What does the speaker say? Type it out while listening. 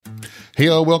Hey,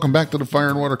 all, welcome back to the Fire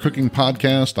and Water Cooking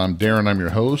Podcast. I'm Darren, I'm your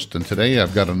host, and today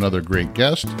I've got another great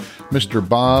guest, Mr.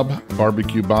 Bob,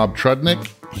 Barbecue Bob Trudnick.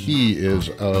 He is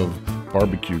of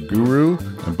Barbecue Guru,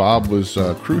 and Bob was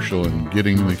crucial in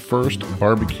getting the first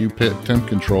barbecue pit temp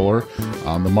controller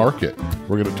on the market.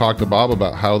 We're going to talk to Bob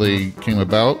about how they came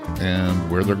about and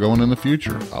where they're going in the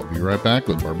future. I'll be right back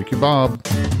with Barbecue Bob.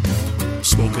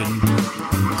 Smoking,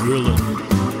 grilling,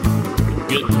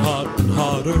 getting hot and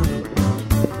hotter.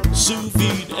 Sous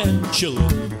vide and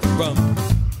chilling from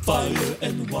fire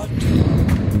and water.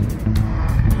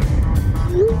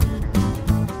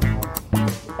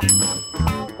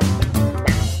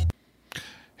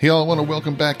 Hey, all, I want to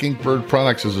welcome back Inkbird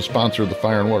Products as a sponsor of the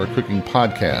Fire and Water Cooking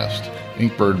Podcast.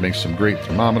 Inkbird makes some great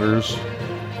thermometers,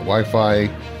 Wi-Fi,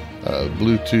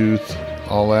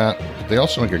 Bluetooth, all that. But they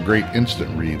also make a great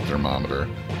instant read thermometer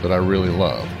that I really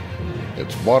love.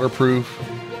 It's waterproof,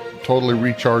 totally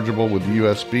rechargeable with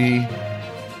USB,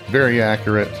 very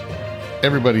accurate.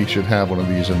 Everybody should have one of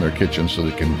these in their kitchen so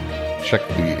they can check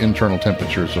the internal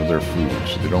temperatures of their food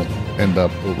so they don't end up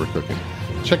overcooking.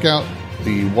 Check out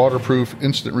the waterproof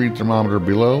instant read thermometer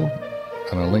below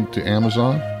and a link to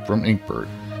Amazon from Inkbird.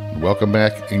 Welcome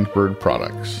back, Inkbird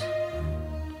Products.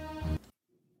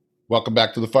 Welcome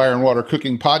back to the Fire and Water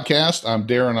Cooking Podcast. I'm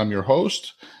Darren, I'm your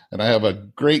host, and I have a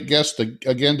great guest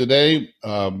again today.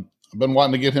 I've been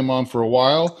wanting to get him on for a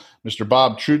while, Mr.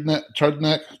 Bob Trudnick.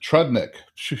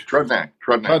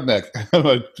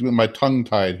 My tongue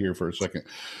tied here for a second.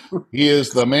 He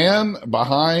is the man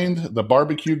behind the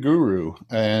Barbecue Guru,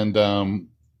 and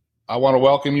I want to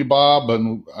welcome you, Bob,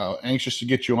 and anxious to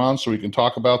get you on so we can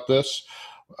talk about this.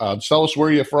 Tell us where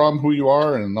you're from, who you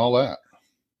are, and all that.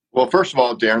 Well, first of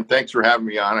all, Darren, thanks for having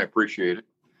me on. I appreciate it.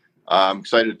 I'm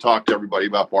excited to talk to everybody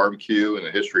about barbecue and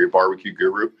the history of Barbecue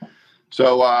Guru.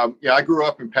 So, I grew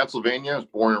up in Pennsylvania. I was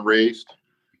born and raised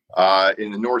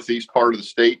in the northeast part of the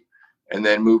state, and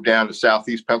then moved down to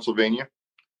southeast Pennsylvania,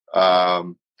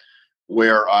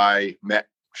 where I met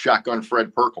Shotgun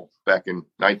Fred Perkle back in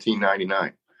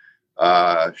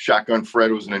 1999. Shotgun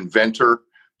Fred was an inventor.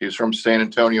 He was from San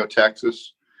Antonio,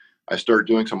 Texas. I started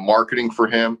doing some marketing for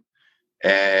him,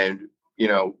 and,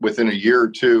 within a year or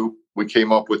two, we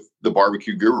came up with the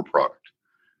Barbecue Guru product.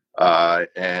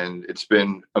 And it's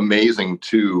been amazing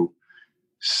to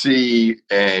see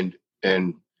and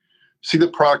see the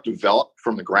product develop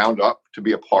from the ground up, to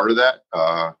be a part of that,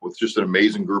 with just an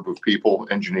amazing group of people,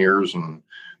 engineers, and,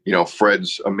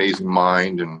 Fred's amazing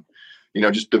mind, and,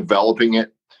 just developing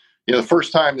it. The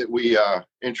first time that we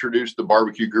introduced the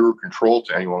Barbecue Guru control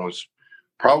to anyone was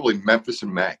probably Memphis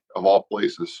in May, of all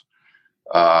places,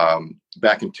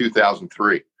 back in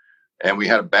 2003. And we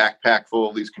had a backpack full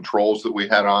of these controls that we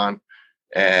had on,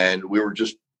 and we were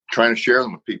just trying to share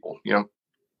them with people.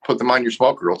 Put them on your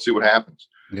smoker. Let's see what happens.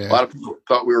 Yeah. A lot of people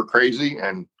thought we were crazy,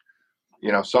 and,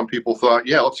 some people thought,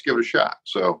 yeah, let's give it a shot.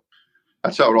 So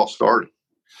that's how it all started.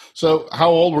 So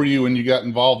how old were you when you got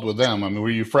involved with them? I mean,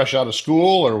 were you fresh out of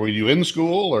school, or were you in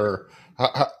school, or,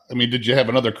 did you have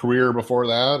another career before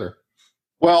that, or?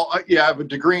 Well, I have a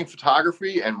degree in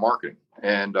photography and marketing.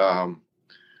 And,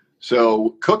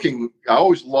 so cooking, I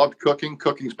always loved cooking.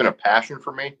 Cooking's been a passion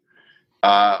for me.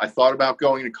 I thought about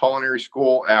going to culinary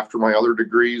school after my other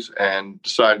degrees and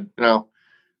decided,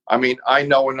 I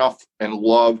know enough and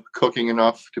love cooking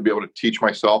enough to be able to teach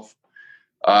myself,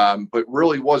 but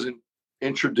really wasn't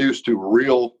introduced to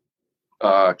real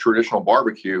traditional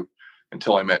barbecue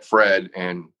until I met Fred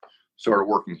and started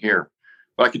working here.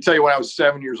 But I can tell you, when I was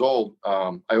 7 years old,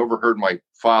 I overheard my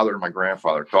father and my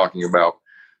grandfather talking about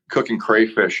cooking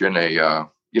crayfish in a,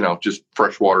 just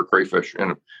freshwater crayfish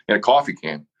in a coffee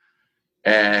can.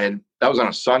 And that was on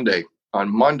a Sunday. On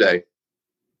Monday,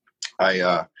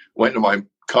 I went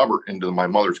into my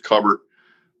mother's cupboard,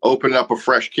 opened up a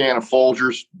fresh can of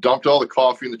Folgers, dumped all the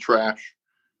coffee in the trash,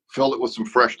 filled it with some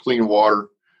fresh, clean water,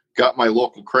 got my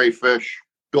local crayfish,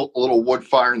 built a little wood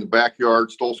fire in the backyard,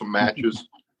 stole some matches.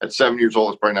 At 7 years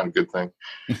old, it's probably not a good thing.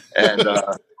 And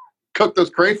cooked those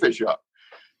crayfish up.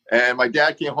 And my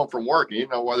dad came home from work. He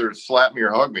didn't know whether to slap me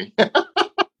or hug me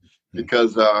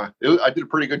because I did a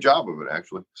pretty good job of it,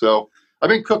 actually. So I've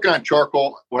been cooking on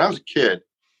charcoal. When I was a kid,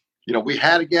 we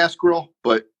had a gas grill,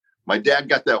 but my dad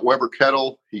got that Weber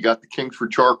kettle. He got the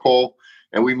Kingsford charcoal.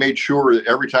 And we made sure that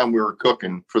every time we were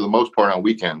cooking, for the most part on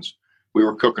weekends, we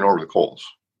were cooking over the coals.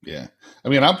 Yeah.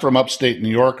 I'm from upstate New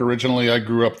York originally. I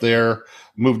grew up there,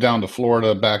 moved down to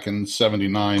Florida back in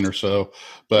 79 or so.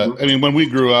 But, mm-hmm. When we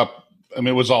grew up,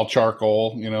 it was all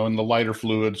charcoal, and the lighter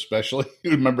fluid, especially.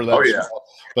 You remember that? Oh, yeah.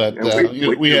 But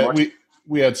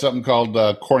we had something called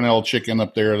Cornell Chicken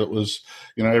up there that was,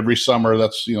 every summer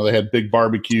that's, they had big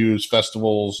barbecues,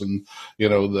 festivals, and,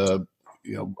 the,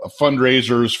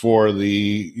 fundraisers for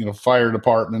the, fire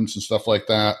departments and stuff like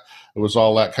that. It was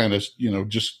all that kind of,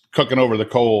 just cooking over the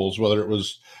coals, whether it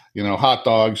was, hot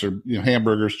dogs or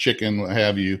hamburgers, chicken, what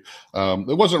have you.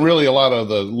 There wasn't really a lot of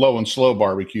the low and slow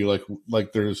barbecue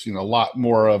like there's a lot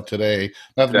more of today.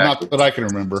 Not that I can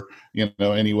remember.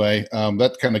 Anyway,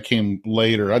 that kind of came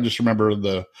later. I just remember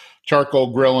the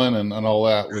charcoal grilling and all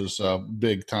that was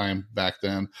big time back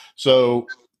then. So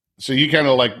you kind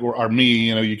of are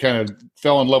me. You kind of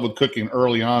fell in love with cooking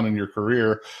early on in your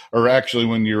career, or actually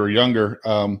when you were younger.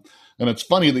 And it's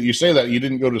funny that you say that you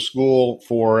didn't go to school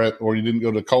for it, or you didn't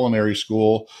go to culinary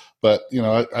school. But,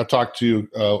 I talked to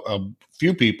a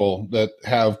few people that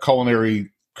have culinary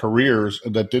careers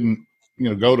that didn't,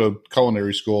 go to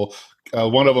culinary school.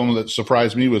 One of them that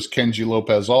surprised me was Kenji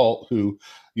Lopez Alt, who,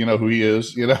 who he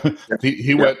is,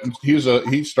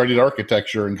 he studied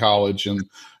architecture in college and,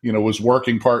 was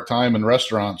working part-time in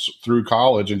restaurants through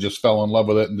college and just fell in love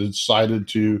with it and decided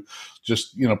to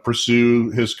just, pursue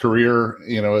his career,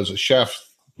 as a chef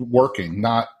working,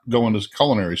 not going to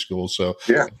culinary school. So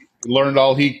learned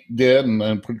all he did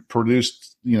and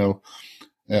produced,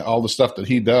 all the stuff that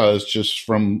he does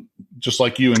just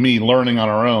like you and me learning on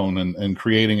our own and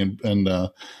creating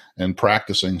and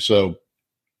practicing. So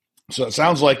it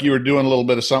sounds like you were doing a little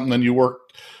bit of something and you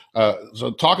worked.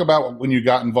 So talk about when you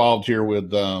got involved here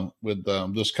with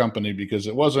this company, because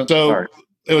it wasn't so.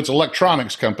 It was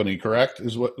electronics company, correct?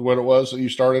 Is what it was that you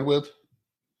started with?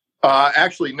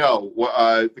 Actually, no.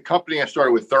 The company I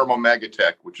started with, Thermo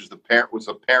Megatech, which is the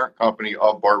parent company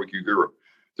of Barbecue Guru.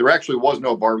 There actually was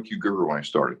no Barbecue Guru when I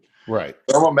started. Right.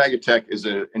 Thermo Megatech is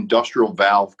an industrial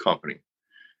valve company,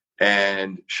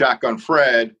 and Shotgun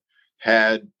Fred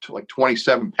had like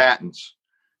 27 patents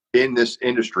in this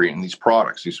industry, in these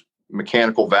products, these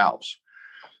mechanical valves.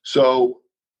 So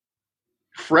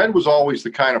Fred was always the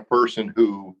kind of person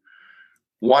who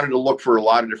wanted to look for a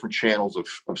lot of different channels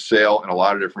of sale and a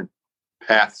lot of different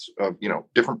paths of,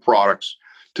 different products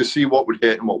to see what would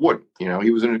hit and what wouldn't.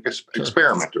 He was an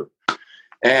experimenter,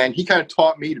 and he kind of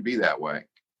taught me to be that way.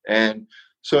 And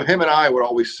so him and I would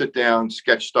always sit down,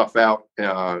 sketch stuff out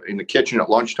in the kitchen at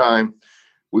lunchtime.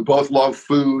 We both love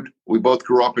food. We both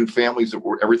grew up in families that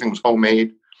everything was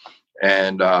homemade.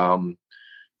 And,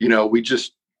 we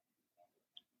just,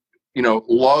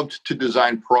 loved to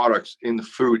design products in the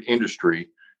food industry.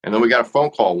 And then we got a phone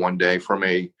call one day from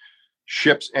a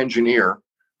ship's engineer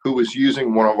who was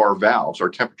using one of our valves, our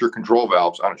temperature control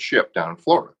valves, on a ship down in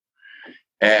Florida.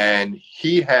 And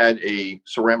he had a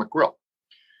ceramic grill.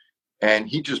 And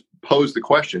he just posed the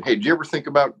question, hey, did you ever think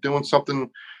about doing something,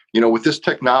 with this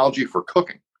technology for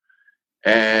cooking?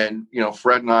 And,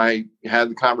 Fred and I had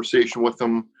the conversation with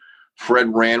him.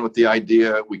 Fred ran with the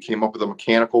idea. We came up with a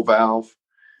mechanical valve.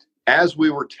 As we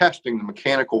were testing the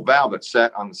mechanical valve that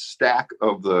sat on the stack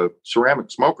of the ceramic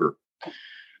smoker,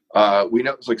 we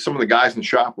noticed like some of the guys in the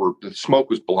shop the smoke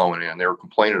was blowing in. They were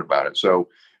complaining about it. So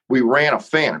we ran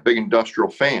a big industrial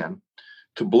fan,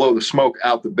 to blow the smoke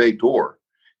out the bay door.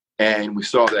 And we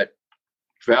saw that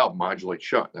valve modulate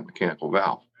shut, that mechanical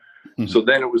valve. Mm-hmm. So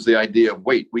then it was the idea of,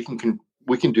 wait, we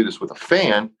can do this with a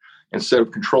fan. Instead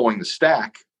of controlling the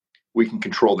stack, we can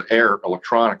control the air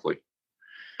electronically.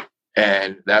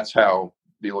 And that's how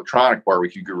the electronic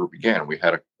Barbecue Guru began. We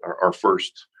had our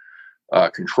first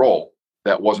control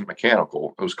that wasn't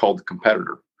mechanical. It was called the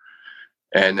Competitor.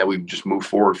 And then we just moved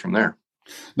forward from there.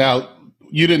 Now,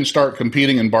 you didn't start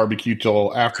competing in barbecue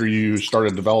till after you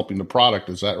started developing the product.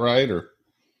 Is that right? Or?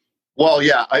 Well,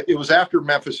 yeah, it was after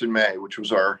Memphis in May, which was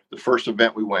the first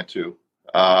event we went to.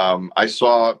 I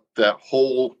saw that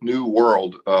whole new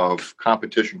world of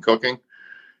competition cooking,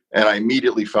 and I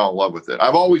immediately fell in love with it.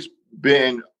 I've always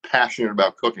been passionate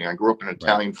about cooking. I grew up in an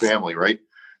Italian family, right?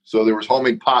 So there was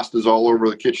homemade pastas all over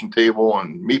the kitchen table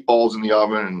and meatballs in the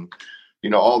oven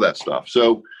and, all that stuff.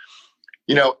 So,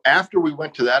 after we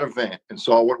went to that event and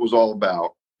saw what it was all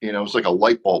about, it was like a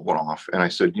light bulb went off. And I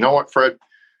said, you know what, Fred,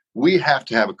 we have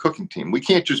to have a cooking team. We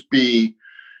can't just be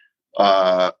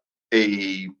a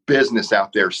business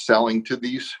out there selling to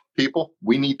these people.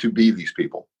 We need to be these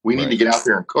people. We need to get out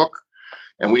there and cook,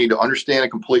 and we need to understand it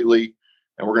completely.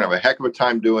 And we're going to have a heck of a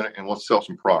time doing it. And let's sell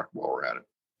some product while we're at it.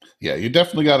 Yeah, you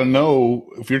definitely got to know,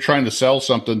 if you're trying to sell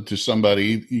something to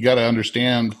somebody, you got to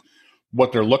understand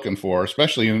what they're looking for,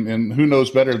 especially and who knows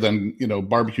better than,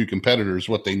 barbecue competitors,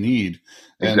 what they need.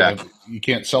 And exactly. You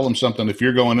can't sell them something if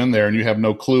you're going in there and you have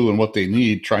no clue on what they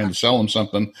need, trying to sell them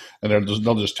something, and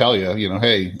they'll just tell you,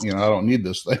 hey, I don't need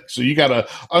this thing. So you got to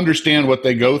understand what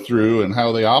they go through and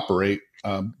how they operate.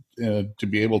 to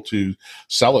be able to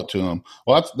sell it to them.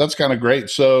 Well, that's kind of great.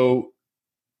 So,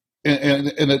 and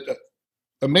it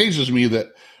amazes me that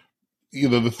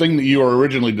the thing that you were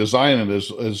originally designing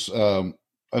is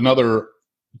another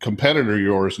competitor of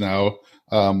yours now.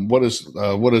 What is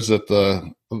it?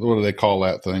 What do they call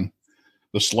that thing?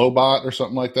 The Slowbot or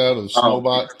something like that, or the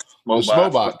Snowbot? The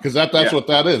Snowbot, because that's what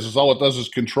that is. It's all it does is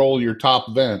control your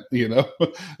top vent,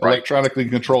 Right. Electronically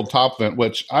controlled top vent,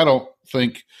 which I don't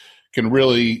think can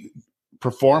really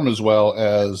perform as well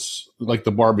as like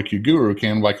the Barbecue Guru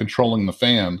can by controlling the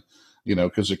fan,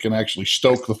 because it can actually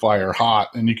stoke the fire hot,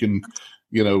 and you can,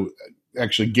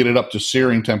 actually get it up to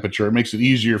searing temperature. It makes it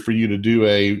easier for you to do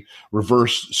a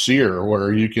reverse sear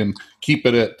where you can keep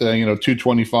it at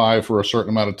 225 for a certain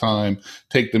amount of time,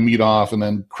 take the meat off, and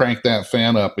then crank that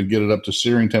fan up and get it up to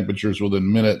searing temperatures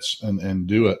within minutes and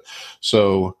do it.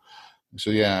 So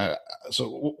yeah.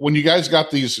 So when you guys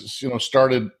got these,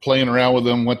 started playing around with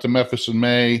them, went to Memphis in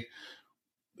May,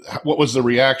 what was the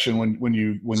reaction when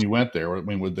you went there? I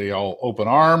mean, would they all open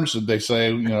arms? Did they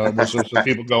say, was there some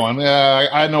people going, "Yeah,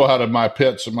 I know how to my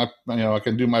pits, and I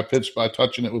can do my pits by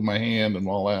touching it with my hand and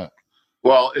all that."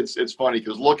 Well, it's funny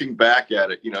because looking back at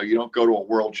it, you don't go to a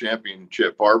world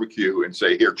championship barbecue and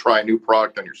say, "Here, try a new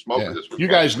product on your smoker." Yeah. This you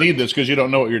guys need this because you don't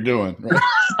know what you're doing.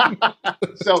 Right?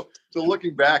 So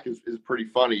looking back is pretty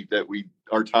funny that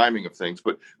our timing of things,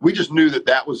 but we just knew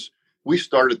that was. We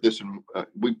started this and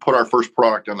we put our first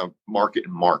product on the market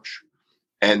in March,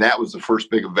 and that was the first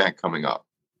big event coming up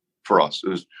for us.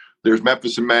 There's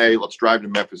Memphis in May. Let's drive to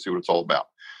Memphis, see what it's all about.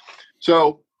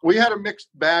 So we had a mixed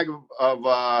bag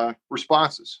of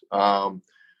responses.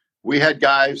 We had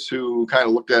guys who kind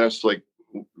of looked at us like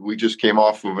we just came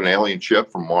off of an alien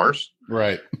ship from Mars.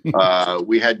 Right.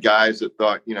 We had guys that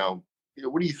thought,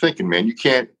 what are you thinking, man? You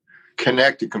can't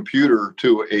connect a computer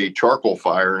to a charcoal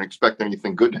fire and expect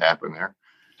anything good to happen there.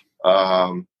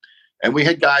 And we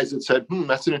had guys that said,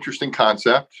 that's an interesting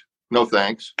concept. No,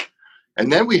 thanks.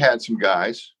 And then we had some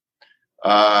guys,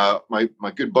 my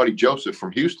good buddy Joseph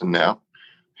from Houston now,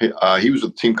 he was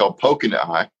with a team called Poke in the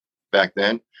Eye back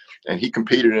then, and he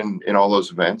competed in all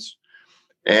those events.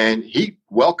 And he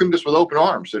welcomed us with open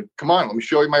arms, said, "Come on, let me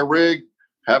show you my rig,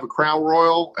 have a Crown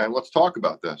Royal, and let's talk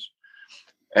about this."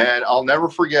 And I'll never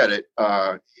forget it.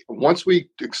 Once we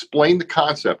explained the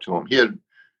concept to him, he had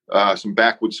some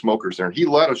backwood smokers there, and he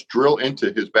let us drill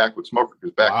into his backwood smoker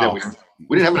because back then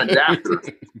we didn't have an adapter.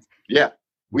 Yeah,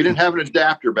 we didn't have an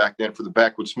adapter back then for the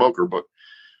backwood smoker, but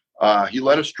he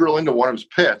let us drill into one of his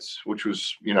pits, which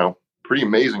was pretty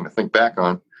amazing to think back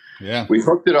on. Yeah, we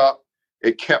hooked it up.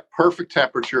 It kept perfect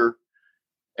temperature.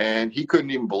 And he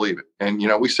couldn't even believe it. And,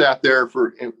 we sat there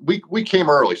we came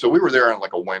early. So we were there on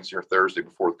like a Wednesday or Thursday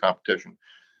before the competition.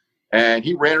 And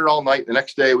he ran it all night. The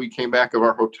next day we came back of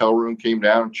our hotel room, came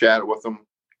down and chatted with him,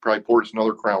 probably poured us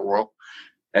another Crown Royal.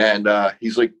 And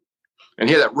he's like, and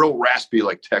he had that real raspy,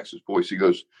 like Texas voice. He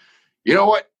goes, "You know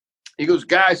what?" He goes,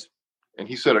 "Guys," and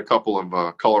he said a couple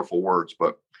of colorful words,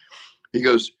 but he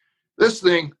goes, "This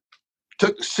thing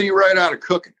took the C right out of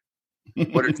cooking,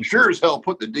 but it sure as hell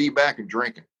put the D back in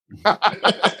drinking."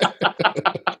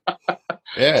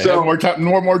 Yeah, so more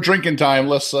drinking time,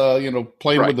 less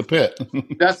playing with the pit.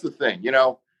 That's the thing.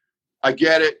 I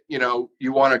get it.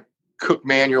 You want to cook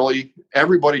manually.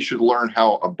 Everybody should learn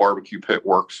how a barbecue pit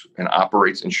works and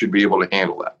operates and should be able to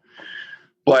handle that.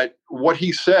 But what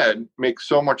he said makes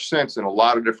so much sense in a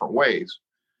lot of different ways.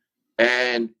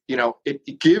 And,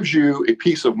 it gives you a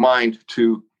peace of mind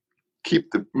to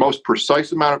keep the most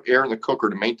precise amount of air in the cooker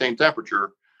to maintain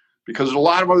temperature, because there's a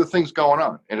lot of other things going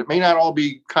on, and it may not all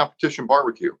be competition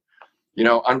barbecue.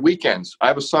 On weekends, I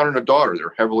have a son and a daughter.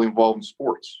 They're heavily involved in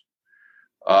sports.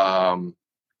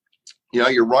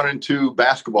 You're running to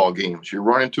basketball games. You're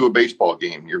running to a baseball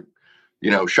game. You're,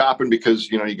 shopping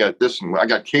because, you got this, and I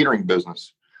got catering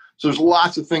business. So there's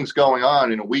lots of things going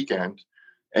on in a weekend,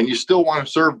 and you still want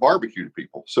to serve barbecue to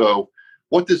people. So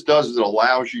what this does is it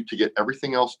allows you to get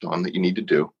everything else done that you need to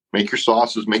do. Make your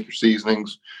sauces, make your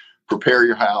seasonings, prepare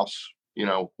your house,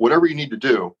 whatever you need to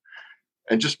do,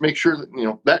 and just make sure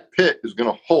that, that pit is going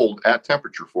to hold at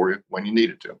temperature for you when you need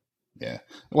it to. Yeah.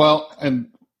 Well, and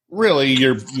really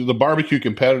the barbecue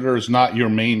competitor is not your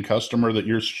main customer that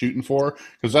you're shooting for,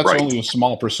 because that's right. Only a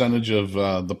small percentage of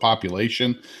the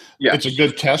population. it's a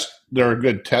good test. They're a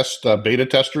good test beta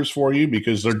testers for you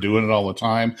because they're doing it all the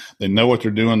time. They know what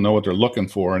they're doing, know what they're looking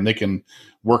for, and they can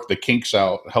work the kinks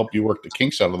out, help you work the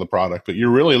kinks out of the product. But you're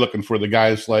really looking for the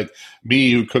guys like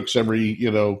me who cooks every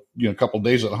couple of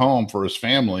days at home for his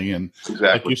family, and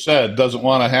like you said, doesn't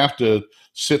want to have to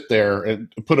sit there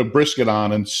and put a brisket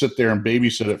on and sit there and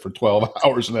babysit it for 12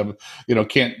 hours and have,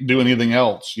 can't do anything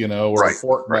else, or a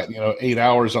pork butt, 8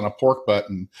 hours on a pork butt.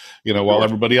 And, while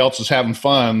everybody else is having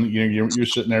fun, you're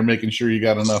sitting there making sure you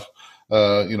got enough,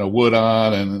 wood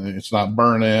on and it's not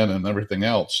burning and everything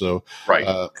else. So,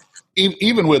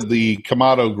 even with the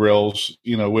Kamado grills,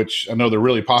 which I know they're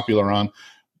really popular on,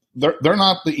 they're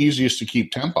not the easiest to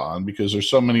keep temp on because there's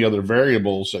so many other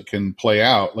variables that can play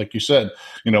out. Like you said,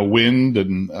 wind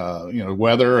and,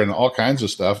 weather and all kinds of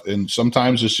stuff. And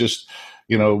sometimes it's just,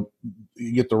 you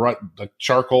get the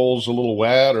charcoal's a little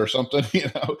wet or something,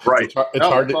 Right. It's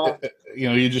hard to,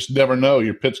 you just never know.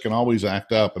 Your pits can always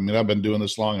act up. I mean, I've been doing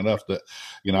this long enough that,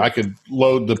 I could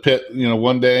load the pit,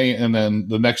 one day and then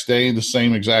the next day the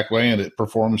same exact way and it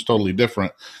performs totally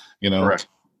different, Correct.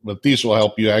 But these will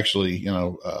help you actually,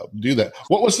 do that.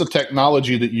 What was the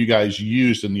technology that you guys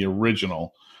used in the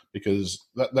original? Because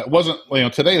that wasn't,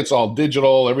 today it's all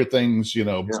digital. Everything's,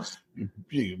 digital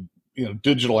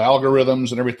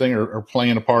algorithms and everything are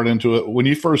playing a part into it. When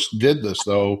you first did this,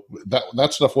 though,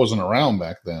 that stuff wasn't around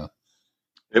back then.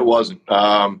 It wasn't.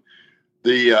 We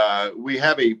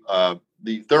have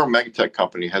the Thero Megatech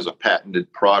company has a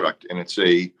patented product, and it's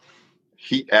a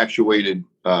heat actuated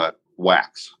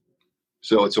wax.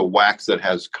 So it's a wax that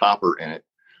has copper in it,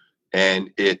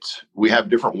 and we have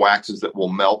different waxes that will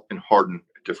melt and harden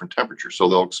at different temperatures. So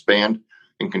they'll expand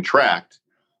and contract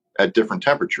at different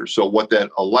temperatures. So what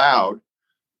that allowed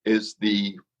is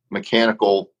the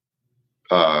mechanical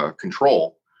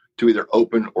control to either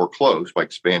open or close by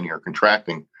expanding or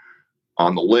contracting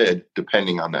on the lid,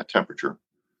 depending on that temperature.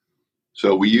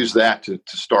 So we use that to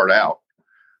start out.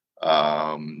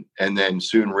 And then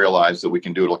soon realized that we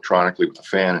can do it electronically with the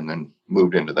fan and then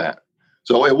moved into that.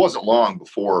 So it wasn't long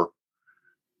before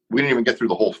we didn't even get through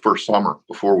the whole first summer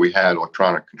before we had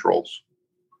electronic controls.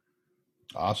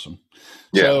 Awesome.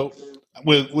 Yeah. So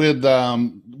with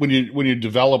when you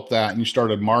developed that and you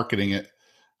started marketing it,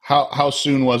 how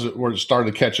soon was it where it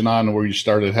started catching on and where you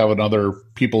started having other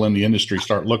people in the industry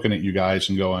start looking at you guys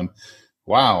and going,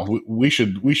 wow, we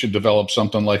should develop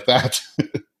something like that?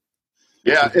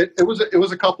 Yeah, it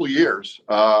was a couple of years.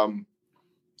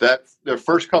 That the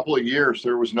first couple of years,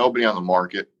 there was nobody on the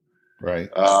market. Right.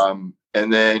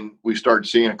 And then we started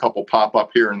seeing a couple pop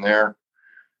up here and there.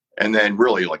 And then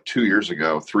really like 3 years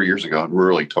ago, it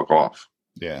really took off.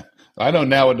 Yeah. I know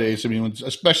nowadays, I mean,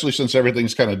 especially since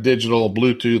everything's kind of digital,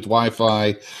 Bluetooth,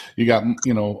 Wi-Fi, you got,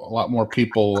 a lot more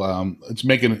people. It's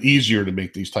making it easier to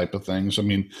make these type of things. I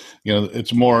mean,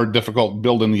 it's more difficult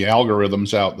building the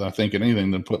algorithms out than I think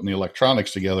anything than putting the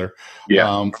electronics together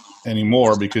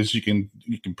anymore, because you can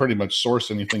pretty much source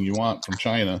anything you want from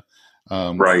China.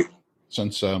 Right.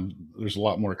 Since there's a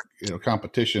lot more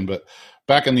competition. But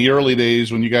back in the early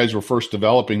days when you guys were first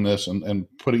developing this and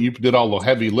you did all the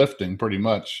heavy lifting pretty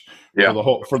much for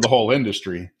the whole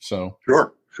industry. So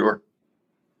sure.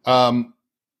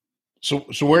 So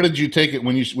where did you take it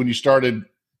when you started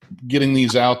getting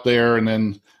these out there, and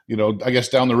then I guess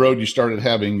down the road you started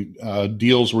having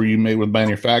deals where you made with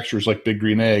manufacturers like Big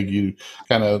Green Egg. You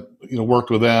kind of worked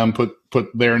with them, put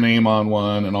their name on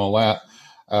one and all that.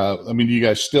 I mean, do you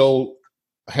guys still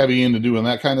heavy into doing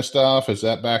that kind of stuff? Has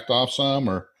that backed off some,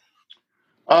 or?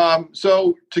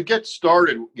 So to get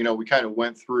started, we kind of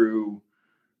went to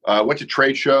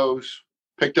trade shows,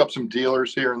 picked up some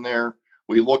dealers here and there.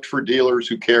 We looked for dealers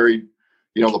who carried,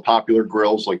 the popular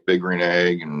grills like Big Green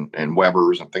Egg and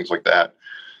Weber's and things like that.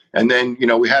 And then,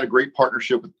 we had a great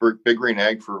partnership with Big Green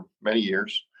Egg for many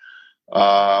years.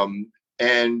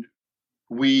 And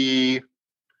we're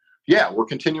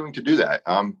continuing to do that.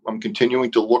 I'm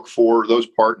continuing to look for those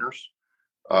partners.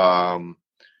 But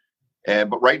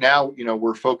right now,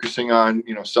 we're focusing on,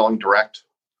 selling direct.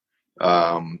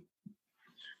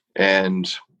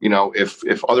 If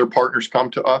other partners come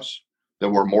to us,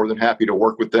 then we're more than happy to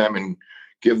work with them and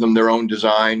give them their own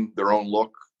design, their own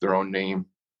look, their own name,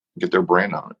 get their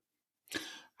brand on it.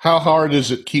 How hard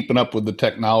is it keeping up with the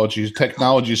technology?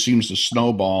 Technology seems to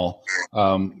snowball.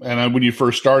 And when you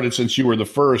first started, since you were the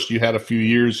first, you had a few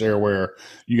years there where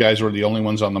you guys were the only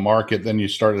ones on the market. Then you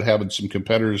started having some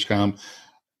competitors come.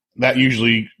 That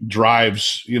usually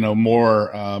drives,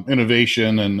 more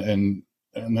innovation, and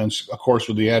then of course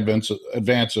with the advance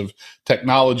of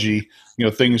technology,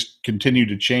 things continue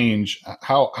to change.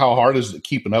 How hard is it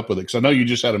keeping up with it? Because I know you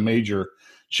just had a major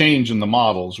change in the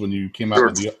models when you came out Sure.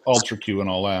 with the Ultra Q and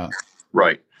all that.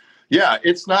 Right. Yeah,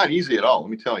 it's not easy at all. Let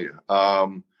me tell you.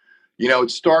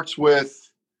 It starts with,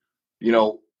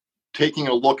 taking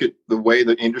a look at the way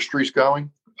the industry's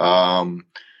going.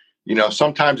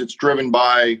 Sometimes it's driven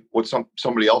by what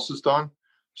somebody else has done.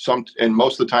 And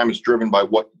most of the time it's driven by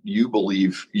what you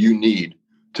believe you need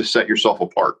to set yourself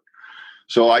apart.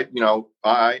 So I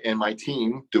and my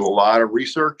team do a lot of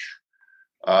research.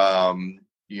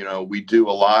 We do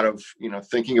a lot of,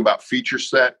 thinking about feature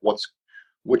set,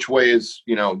 which way is,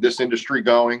 this industry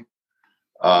going.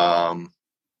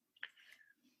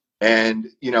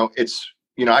 It's,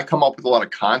 I come up with a lot of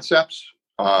concepts,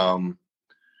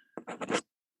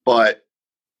 but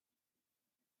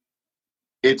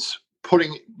it's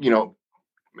putting,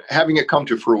 having it come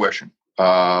to fruition.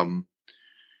 The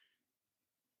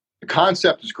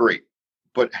concept is great,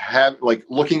 but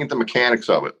looking at the mechanics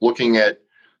of it, looking at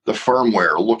the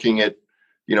firmware, looking at,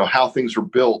 how things are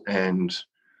built and,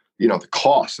 the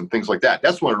costs and things like that.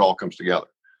 That's when it all comes together.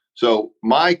 So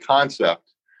my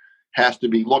concept has to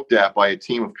be looked at by a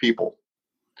team of people.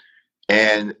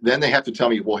 And then they have to tell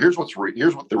me, well, here's what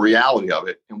the reality of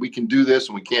it. And we can do this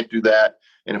and we can't do that.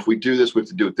 And if we do this, we have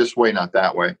to do it this way, not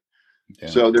that way. Yeah.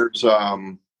 So there's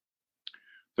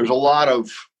a lot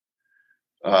of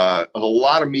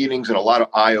meetings and a lot of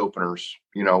eye openers,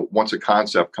 once a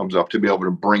concept comes up, to be able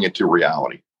to bring it to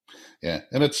reality. Yeah.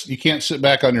 And you can't sit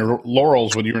back on your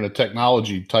laurels when you're in a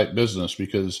technology type business,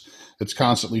 because it's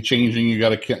constantly changing. You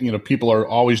got to, people are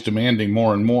always demanding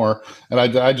more and more. And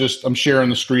I'm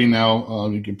sharing the screen now.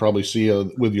 You can probably see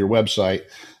with your website,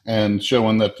 and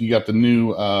showing that you got the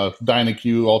new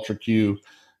DynaQ, Ultra Q.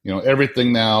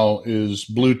 Everything now is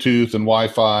Bluetooth and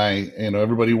Wi-Fi.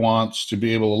 Everybody wants to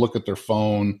be able to look at their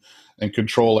phone and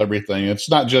control everything. It's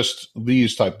not just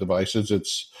these type devices.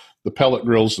 It's the pellet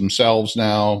grills themselves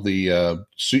now, even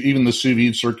the sous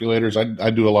vide circulators. I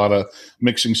do a lot of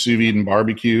mixing sous vide and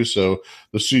barbecue. So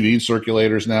the sous vide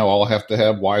circulators now all have to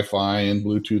have Wi-Fi and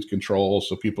Bluetooth control,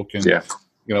 so people can,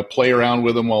 play around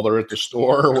with them while they're at the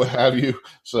store or what have you.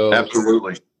 So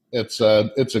absolutely, it's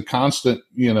a constant,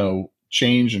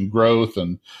 change and growth,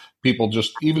 and people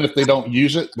just, even if they don't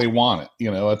use it, they want it.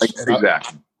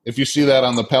 Exactly. If you see that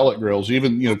on the pellet grills,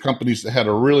 even, companies that had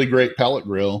a really great pellet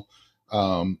grill,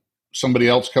 somebody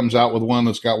else comes out with one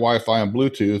that's got Wi-Fi and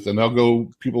Bluetooth,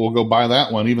 and people will go buy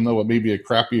that one, even though it may be a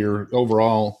crappier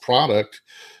overall product.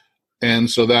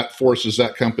 And so that forces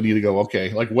that company to go,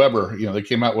 okay, like Weber, they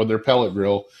came out with their pellet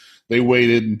grill. They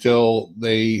waited until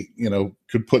they,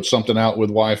 could put something out with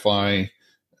Wi-Fi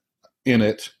in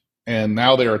it. And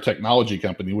now they're a technology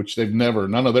company, which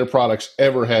none of their products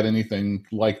ever had anything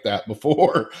like that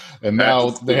before. And now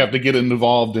they have to get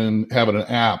involved in having an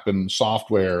app and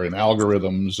software and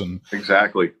algorithms and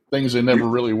exactly things they never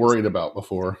really worried about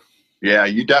before. Yeah,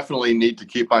 you definitely need to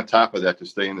keep on top of that to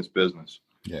stay in this business.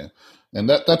 Yeah. And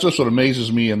that's just what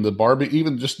amazes me in the barbecue,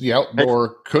 even just the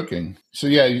outdoor cooking. So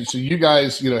you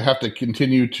guys, have to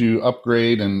continue to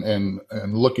upgrade and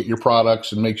look at your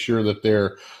products and make sure that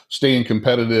they're staying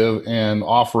competitive and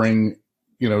offering,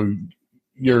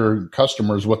 your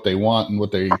customers what they want and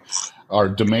what they are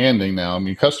demanding now. I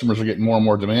mean, customers are getting more and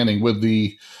more demanding with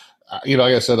the,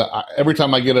 like I said, every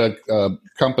time I get a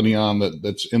company on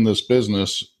that's in this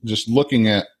business, just looking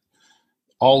at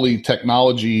all the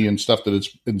technology and stuff that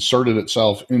it's inserted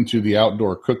itself into the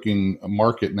outdoor cooking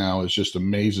market now just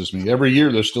amazes me. Every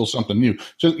year there's still something new.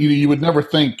 So you would never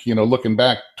think, looking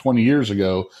back 20 years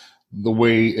ago, the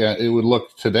way it would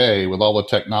look today with all the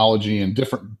technology and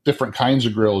different kinds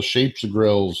of grills, shapes of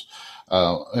grills,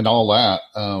 and all that.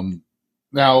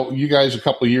 Now you guys a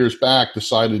couple of years back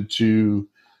decided to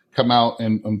come out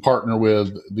and partner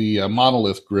with the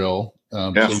Monolith grill,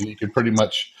 so you could pretty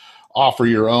much offer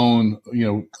your own,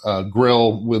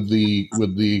 grill with the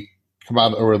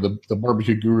commodity or the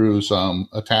Barbecue Gurus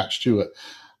attached to it.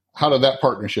 How did that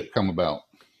partnership come about?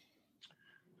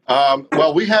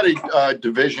 Well, we had a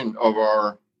division of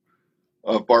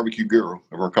Barbecue Guru,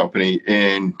 of our company,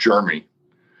 in Germany,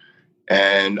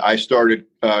 and I started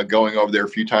going over there a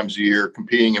few times a year,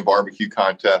 competing in barbecue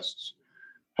contests,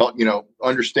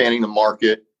 understanding the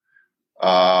market,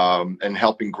 and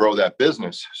helping grow that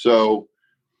business. So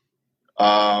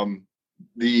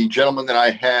the gentleman that I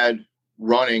had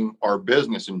running our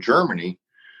business in Germany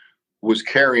was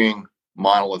carrying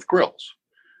Monolith grills,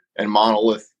 and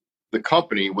Monolith, the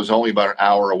company, was only about an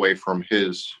hour away from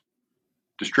his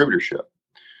distributorship.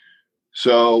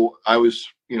 So I was,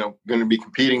 going to be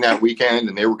competing that weekend,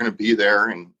 and they were going to be there.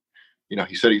 And,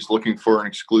 he said he's looking for an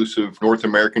exclusive North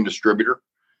American distributor.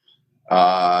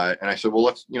 And I said, well,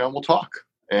 let's, we'll talk.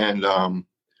 And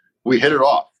we hit it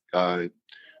off.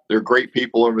 they're great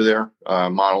people over there,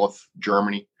 Monolith,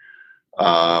 Germany.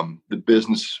 The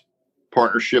business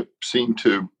partnership seemed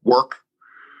to work.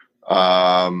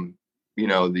 The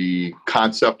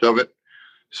concept of it.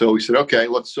 So we said, okay,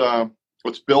 let's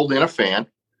build in a fan.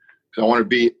 So I want to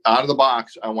be out of the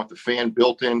box. I want the fan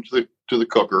built into the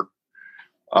cooker,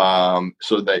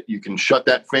 so that you can shut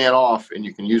that fan off and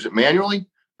you can use it manually,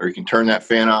 or you can turn that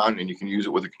fan on and you can use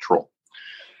it with a control.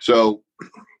 So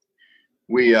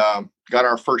we got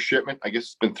our first shipment. I guess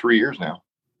it's been 3 years now,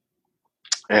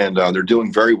 and they're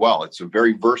doing very well. It's a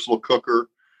very versatile cooker.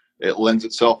 It lends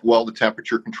itself well to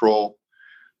temperature control.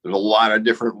 There's a lot of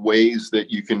different ways that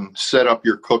you can set up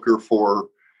your cooker for,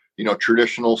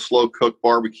 traditional slow cook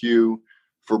barbecue,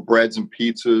 for breads and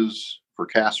pizzas, for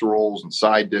casseroles and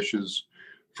side dishes,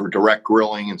 for direct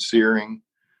grilling and searing.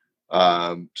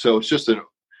 So it's just an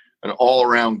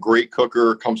all-around great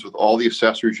cooker. It comes with all the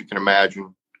accessories you can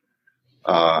imagine.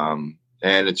 And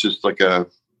it's just like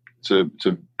it's a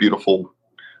beautiful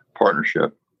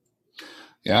partnership.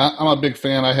 Yeah, I'm a big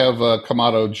fan. I have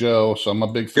Kamado Joe, so I'm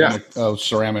a big fan of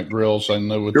ceramic grills. I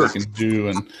know what they can do.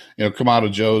 And,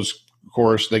 Kamado Joe's, of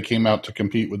course, they came out to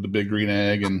compete with the Big Green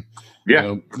Egg. And,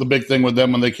 the big thing with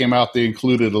them when they came out, they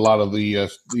included a lot of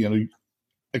the,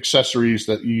 accessories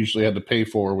that you usually had to pay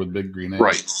for with Big Green Egg.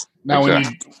 Right. Now,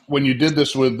 when you did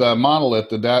this with Monolith,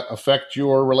 did that affect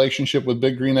your relationship with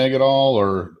Big Green Egg at all,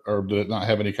 or did it not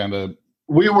have any kind of?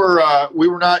 We were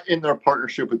not in their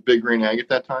partnership with Big Green Egg at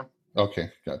that time.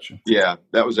 Okay, gotcha. Yeah,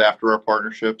 that was after our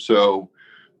partnership. So,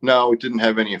 no, it didn't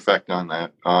have any effect on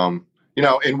that.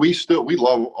 And we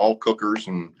love all cookers,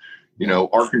 and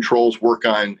our controls work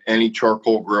on any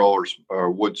charcoal grill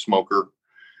or wood smoker.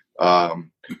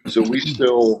 So we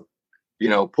still,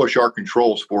 push our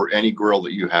controls for any grill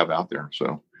that you have out there.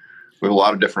 So we have a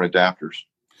lot of different adapters.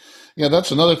 Yeah,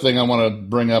 that's another thing I want to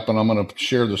bring up, and I'm going to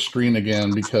share the screen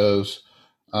again because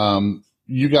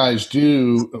you guys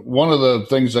do one of the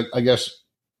things that I guess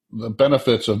the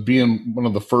benefits of being one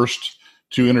of the first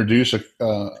to introduce a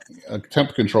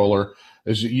temp controller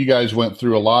is that you guys went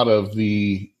through a lot of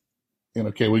the,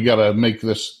 okay, we got to make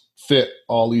this fit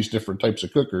all these different types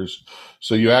of cookers.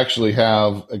 So you actually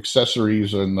have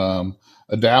accessories and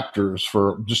adapters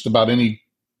for just about any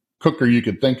cooker you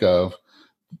could think of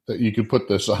that you could put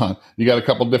this on. You got a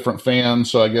couple different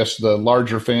fans. So I guess the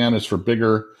larger fan is for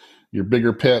your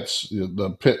bigger pits.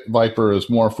 The Pit Viper is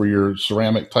more for your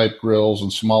ceramic type grills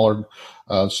and smaller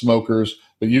smokers.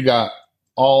 But you got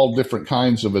all different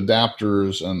kinds of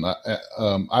adapters. And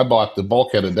I bought the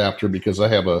bulkhead adapter because I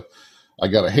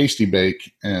got a Hasty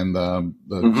Bake and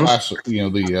the classic,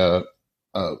 the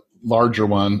larger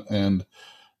one. And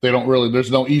they don't really,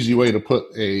 there's no easy way to put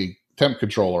a temp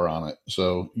controller on it.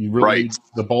 So you really need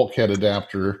the bulkhead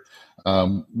adapter.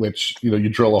 Which, you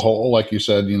drill a hole, like you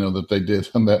said, that they did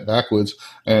on that backwoods,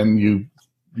 and you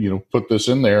put this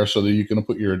in there so that you can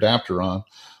put your adapter on.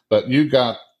 But you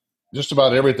got just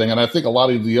about everything. And I think a lot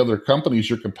of the other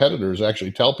companies, your competitors,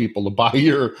 actually tell people to buy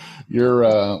your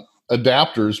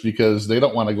adapters because they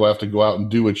don't want to have to go out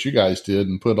and do what you guys did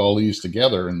and put all these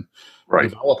together and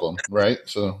develop them. Right.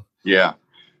 So, yeah.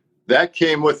 That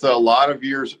came with a lot of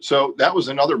years. So that was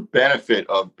another benefit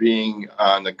of being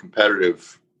on the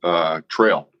competitive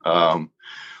trail,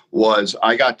 was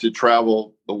I got to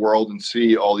travel the world and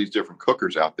see all these different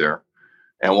cookers out there.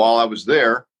 And while I was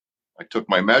there, I took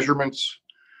my measurements,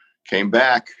 came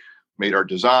back, made our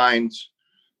designs,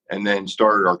 and then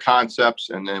started our concepts,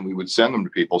 and then we would send them to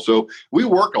people. So we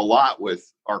work a lot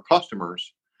with our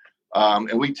customers,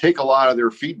 and we take a lot of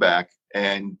their feedback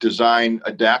and design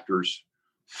adapters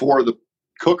for the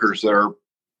cookers that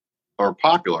are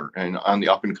popular and on the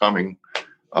up and coming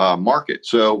market.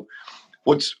 So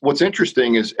what's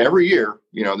interesting is every year,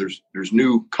 there's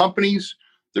new companies,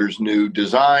 there's new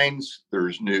designs,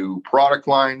 there's new product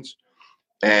lines,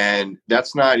 and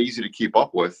that's not easy to keep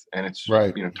up with. And it's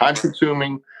time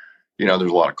consuming. There's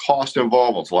a lot of cost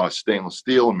involved. There's a lot of stainless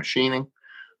steel and machining,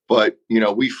 but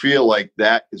we feel like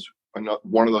that is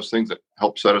one of those things that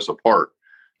helps set us apart,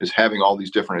 is having all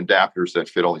these different adapters that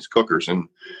fit all these cookers. And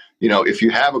if you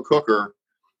have a cooker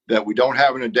that we don't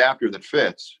have an adapter that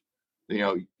fits,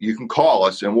 you can call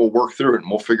us and we'll work through it and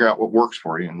we'll figure out what works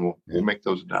for you, and we'll make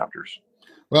those adapters.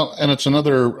 Well, and it's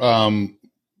another,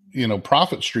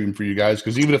 profit stream for you guys,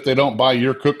 because even if they don't buy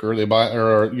your cooker, they buy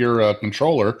or your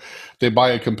controller, they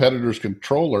buy a competitor's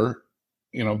controller.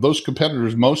 Those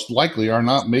competitors most likely are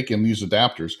not making these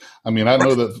adapters. I mean, I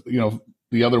know that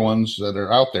the other ones that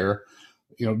are out there,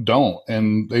 don't,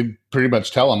 and they pretty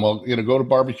much tell them, well, go to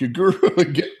Barbecue Guru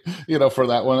and get, for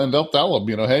that one, and they'll tell them,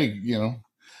 hey,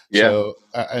 Yeah. So,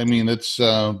 I mean, it's,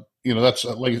 that's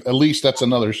like, at least that's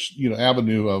another,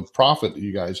 avenue of profit that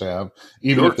you guys have,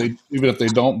 even Sure. if they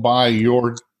don't buy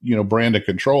your, branded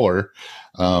controller,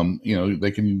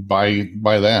 they can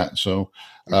buy that. So,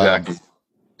 Exactly.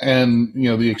 and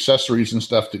the accessories and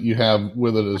stuff that you have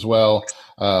with it as well.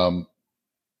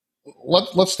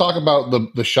 Let's talk about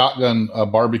the shotgun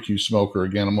barbecue smoker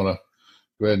again. I'm going to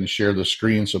go ahead and share the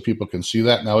screen so people can see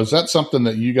that. Now, is that something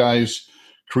that you guys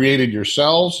created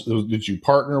yourselves? Did you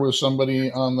partner with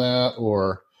somebody on that,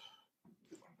 or?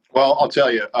 Well, I'll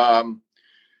tell you,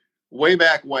 way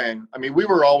back when, I mean, we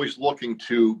were always looking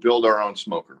to build our own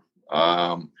smoker.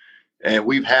 And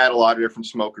we've had a lot of different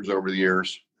smokers over the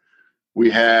years. We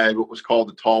had what was called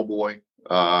the Tall Boy.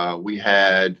 We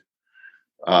had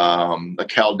a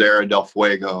Caldera del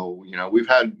Fuego. We've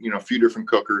had, a few different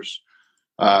cookers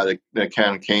that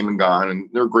kind of came and gone, and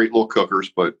they're great little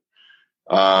cookers, but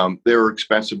they were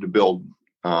expensive to build.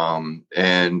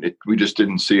 And we just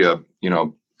didn't see that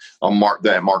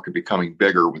market becoming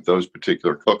bigger with those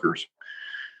particular cookers.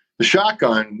 The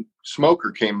shotgun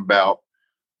smoker came about.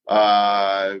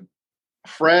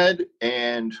 Fred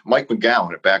and Mike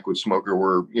McGowan at Backwoods Smoker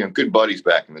were, good buddies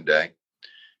back in the day.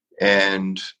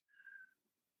 And,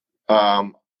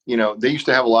 they used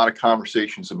to have a lot of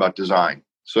conversations about design.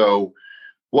 So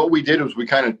what we did was we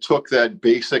kind of took that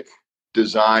basic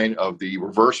design of the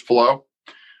reverse flow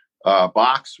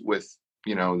box with,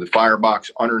 the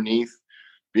firebox underneath,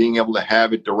 being able to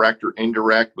have it direct or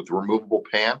indirect with a removable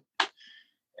pan.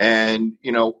 And,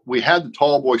 we had the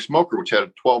Tall Boy smoker, which had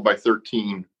a 12 by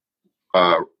 13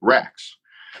 racks.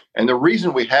 And the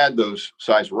reason we had those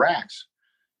size racks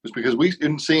was because we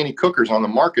didn't see any cookers on the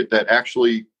market that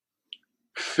actually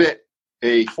fit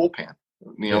a full pan,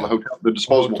 the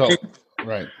disposable pan.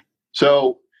 Right.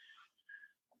 So,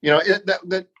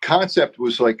 that concept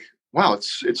was like, wow,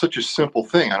 it's such a simple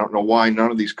thing. I don't know why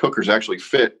none of these cookers actually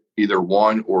fit either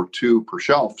one or two per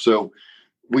shelf. So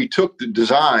we took the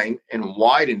design and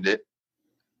widened it.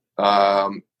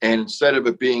 And instead of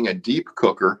it being a deep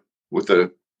cooker with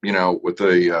a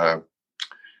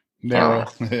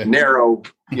narrow,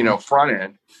 front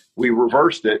end, we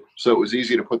reversed it. So it was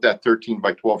easy to put that 13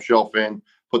 by 12 shelf in,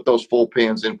 put those full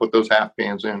pans in, put those half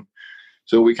pans in.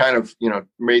 So we kind of,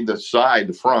 made the side,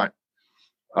 the front.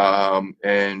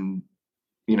 And,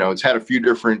 it's had a few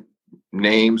different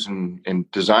names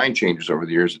and design changes over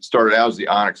the years. It started out as the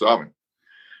Onyx oven.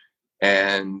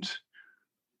 And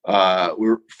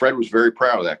Fred was very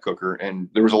proud of that cooker. And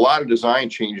there was a lot of design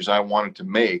changes I wanted to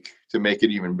make it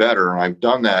even better. And I've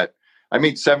done that. I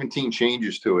made 17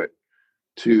 changes to it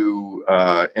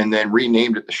and then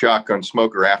renamed it the Shotgun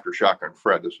Smoker after Shotgun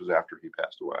Fred. This was after he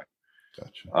passed away.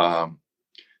 Gotcha.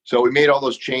 So we made all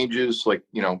those changes, like,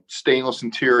 stainless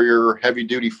interior, heavy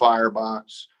duty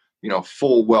firebox,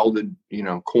 full welded,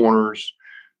 corners,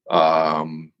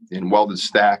 and welded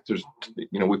stack. There's,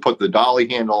 we put the dolly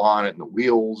handle on it and the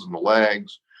wheels and the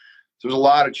legs. So there's a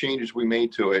lot of changes we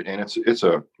made to it. And it's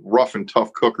a rough and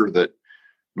tough cooker that,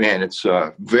 man, it's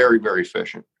very, very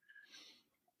efficient.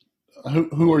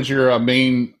 Who is your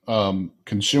main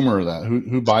consumer of that?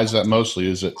 Who buys that mostly?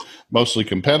 Is it mostly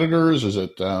competitors? Is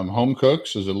it home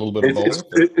cooks? Is it a little bit of both?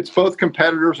 It's both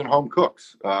competitors and home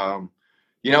cooks.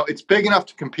 It's big enough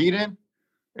to compete in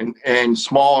and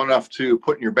small enough to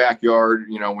put in your backyard,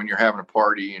 when you're having a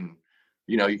party and,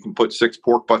 you can put 6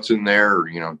 pork butts in there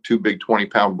or, 2 big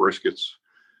 20-pound briskets.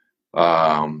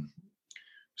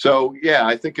 So, yeah,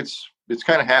 I think it's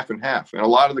kind of half and half. And a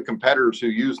lot of the competitors who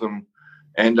use them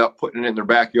end up putting it in their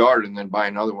backyard and then buy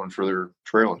another one for their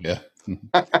trailer. Yeah.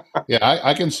 Yeah,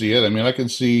 I can see it. I mean, I can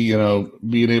see,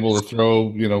 being able to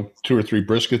throw, 2 or 3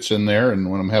 briskets in there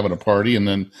and when I'm having a party and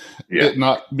then it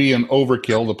not being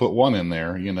overkill to put one in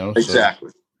there, Exactly.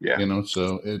 So, yeah.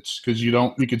 So it's because you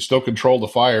can still control the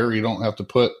fire. You don't have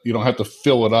to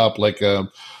fill it up like,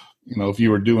 if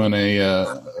you were doing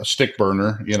a stick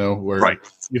burner, where right.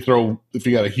 If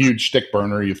you got a huge stick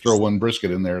burner, you throw 1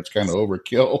 brisket in there, it's kind of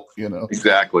overkill,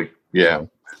 Exactly. Yeah. So,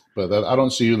 but I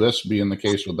don't see this being the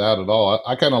case with that at all.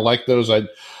 I kind of like those. I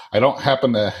don't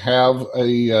happen to have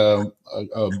a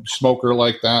smoker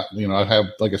like that. I have,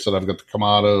 like I said, I've got the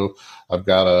Kamado, I've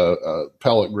got a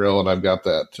pellet grill, and I've got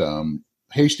that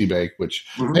Hasty Bake, which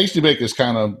Hasty Bake is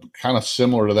kind of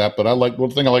similar to that. But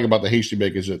one thing I like about the Hasty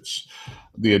Bake is it's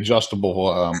the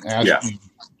adjustable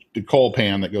the coal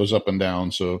pan that goes up and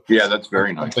down. So yeah, that's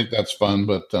very nice. I think that's fun.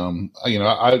 But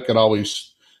I could always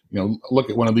look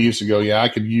at one of these and go, yeah, I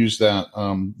could use that.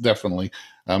 Definitely.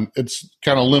 It's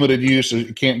kind of limited use.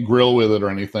 You can't grill with it or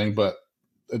anything, but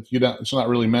it's not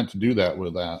really meant to do that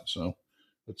with that. So,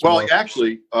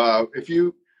 actually, I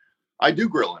do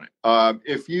grill in it.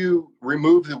 If you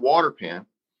remove the water pan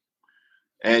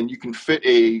and you can fit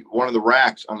one of the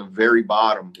racks on the very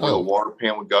bottom where the water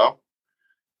pan would go,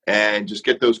 and just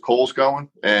get those coals going.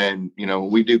 And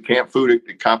we do camp food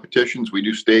at competitions. We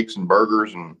do steaks and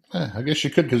burgers, and I guess you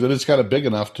could, because it is kind of big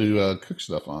enough to cook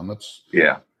stuff on. That's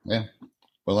yeah.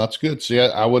 Well, that's good. See,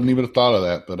 I wouldn't even have thought of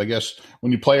that, but I guess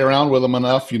when you play around with them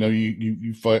enough,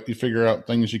 you figure out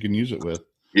things you can use it with.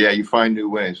 Yeah, you find new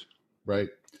ways. Right.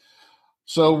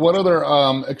 So what other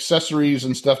accessories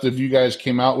and stuff have you guys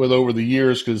came out with over the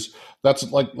years? Because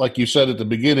that's like you said at the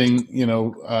beginning,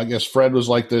 I guess Fred was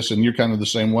like this, and you're kind of the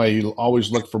same way. You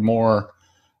always look for more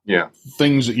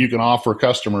things that you can offer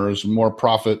customers, more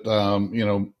profit,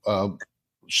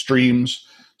 streams.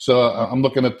 So I'm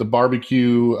looking at the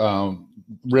barbecue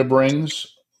rib rings.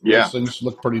 Yeah. Those things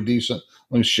look pretty decent.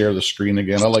 Let me share the screen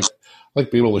again. I like to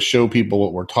be able to show people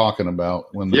what we're talking about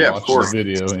when they watch the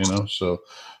video, so,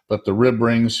 but the rib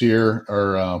rings here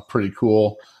are pretty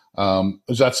cool.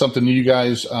 Is that something you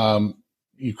guys,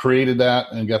 you created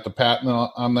that and got the patent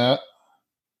on that?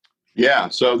 Yeah.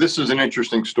 So this is an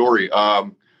interesting story.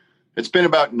 It's been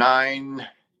about 9-10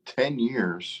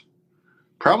 years,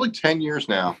 probably 10 years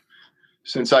now,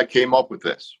 since I came up with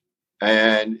this.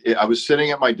 And I was sitting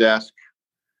at my desk,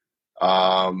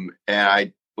 and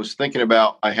I was thinking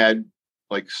about, I had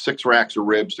like 6 racks of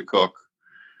ribs to cook.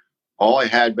 All I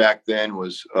had back then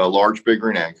was a large Big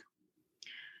Green Egg.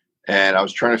 And I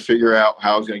was trying to figure out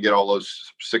how I was going to get all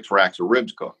those 6 racks of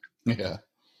ribs cooked. Yeah.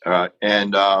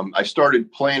 And I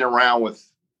started playing around with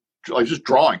just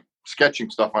drawing,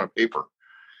 sketching stuff on a paper.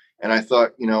 And I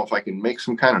thought, if I can make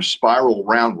some kind of spiral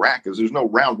round rack, because there's no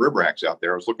round rib racks out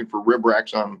there. I was looking for rib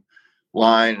racks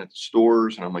online at the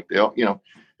stores, and I'm like,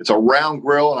 it's a round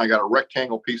grill, and I got a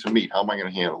rectangle piece of meat. How am I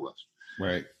going to handle this?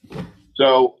 Right.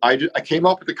 So I came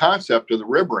up with the concept of the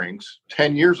rib rings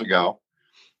 10 years ago,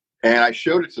 and I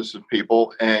showed it to some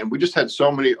people, and we just had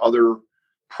so many other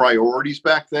priorities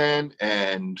back then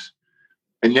and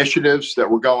initiatives that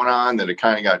were going on that it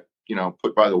kind of got,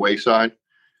 put by the wayside.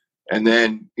 And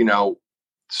then,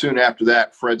 soon after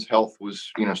that, Fred's health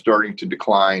was, starting to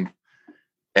decline,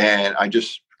 and I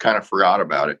just kind of forgot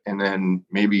about it. And then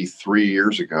maybe 3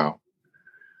 years ago,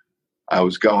 I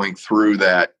was going through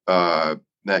that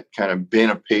kind of bin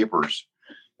of papers,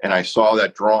 and I saw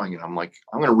that drawing, and I'm like,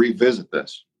 I'm going to revisit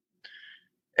this.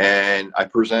 And I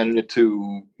presented it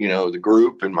to, the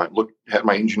group, and had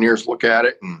my engineers look at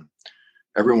it, and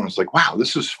everyone was like, wow,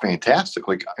 this is fantastic.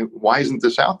 Like, why isn't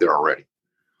this out there already?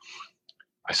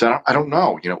 I said, I don't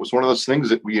know. It was one of those things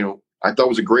that, I thought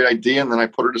was a great idea, and then I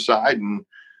put it aside, and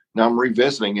now I'm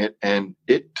revisiting it, and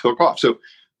it took off. So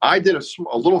I did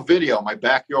a little video in my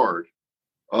backyard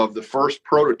of the first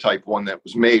prototype one that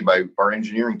was made by our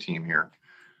engineering team here.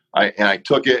 I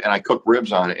took it and I cooked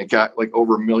ribs on it. It got like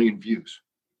over 1 million views.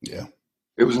 Yeah.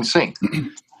 It was insane.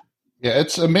 Yeah.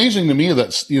 It's amazing to me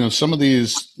that, some of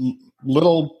these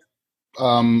little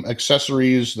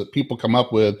accessories that people come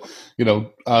up with,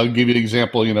 I'll give you an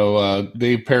example,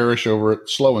 Dave Parrish over at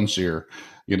Slow and Sear,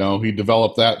 he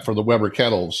developed that for the Weber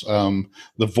kettles.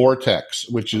 The Vortex,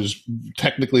 which is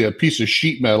technically a piece of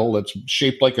sheet metal that's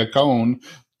shaped like a cone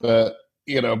that,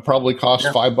 probably costs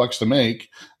 $5 to make,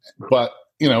 but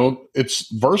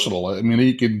it's versatile. I mean,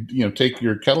 you could, take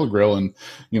your kettle grill and,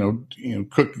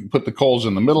 cook, put the coals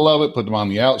in the middle of it, put them on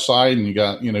the outside, and you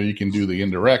got, you can do the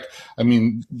indirect. I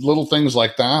mean, little things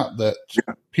like that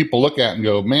people look at and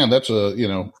go, man, that's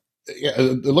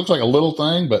it looks like a little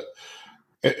thing, but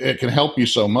it can help you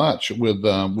so much with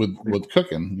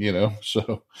cooking,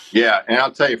 so. Yeah. And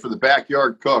I'll tell you, for the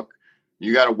backyard cook,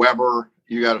 you got a Weber,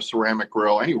 you got a ceramic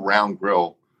grill, any round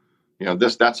grill,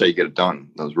 that's how you get it done,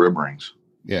 those rib rings.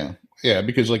 Yeah. Yeah.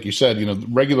 Because like you said, the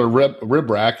regular rib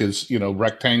rack is,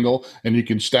 rectangle, and you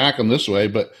can stack them this way,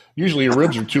 but usually your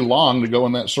ribs are too long to go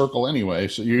in that circle anyway.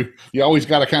 So you always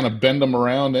got to kind of bend them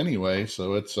around anyway.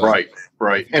 So it's right.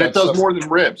 And it does more than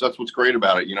ribs. That's what's great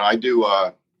about it. I do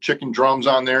chicken drums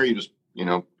on there. You just,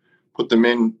 put them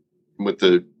in with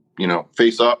the,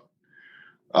 face up.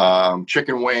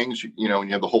 Chicken wings, when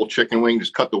you have the whole chicken wing,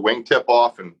 just cut the wing tip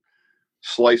off and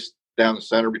slice down the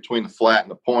center between the flat and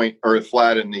the point, or the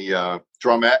flat and the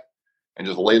drumette, and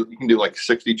just you can do like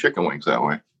 60 chicken wings that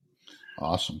way.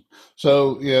 Awesome.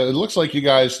 So yeah, it looks like you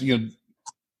guys, you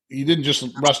didn't just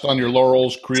rest on your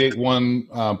laurels, create one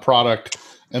product,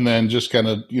 and then just kind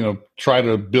of, try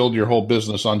to build your whole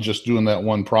business on just doing that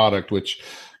one product, which,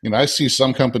 I see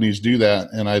some companies do that,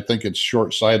 and I think it's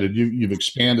short-sighted. You've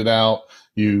expanded out,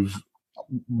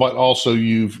 but also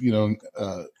you've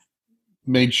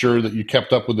made sure that you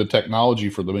kept up with the technology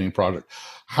for the main project.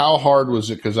 How hard was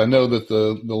it? Because I know that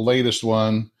the latest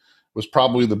one was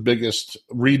probably the biggest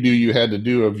redo you had to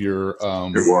do of your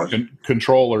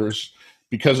controllers,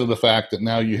 because of the fact that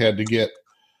now you had to get,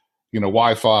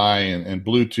 Wi-Fi and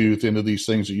Bluetooth into these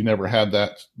things that you never had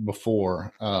that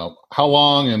before. How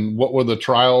long and what were the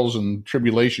trials and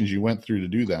tribulations you went through to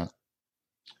do that?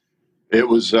 It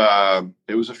was a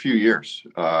few years.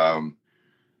 I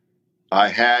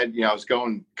was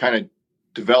going kind of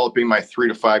developing my 3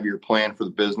 to 5 year plan for the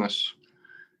business.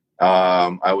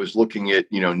 I was looking at,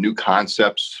 new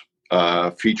concepts,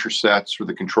 feature sets for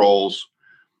the controls.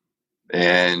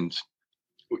 And,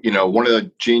 one of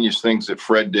the genius things that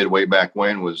Fred did way back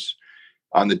when was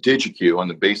on the DigiQ, on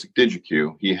the basic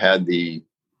DigiQ, he had the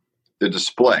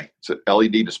display. It's an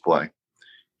LED display.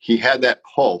 He had that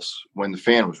pulse when the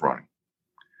fan was running.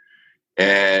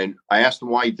 And I asked him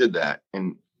why he did that.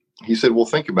 And he said, well,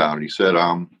 think about it. He said,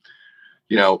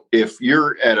 if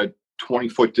you're at a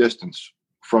 20-foot distance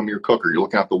from your cooker, you're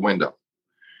looking out the window.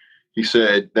 He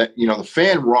said that, the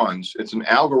fan runs. It's an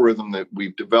algorithm that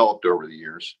we've developed over the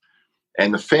years.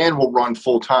 And the fan will run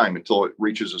full time until it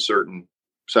reaches a certain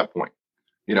set point,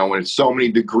 when it's so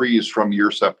many degrees from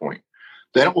your set point.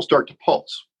 Then it will start to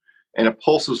pulse. And it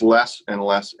pulses less and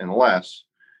less and less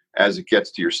as it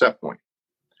gets to your set point.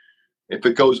 If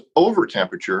it goes over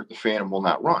temperature, the fan will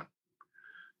not run.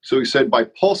 So he said by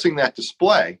pulsing that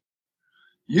display,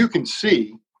 you can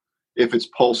see if it's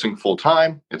pulsing full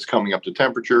time, it's coming up to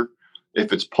temperature.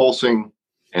 If it's pulsing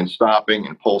and stopping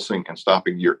and pulsing and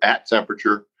stopping, you're at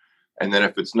temperature. And then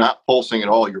if it's not pulsing at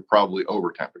all, you're probably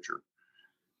over temperature.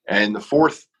 And the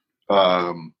fourth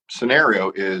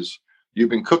scenario is you've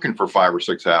been cooking for 5 or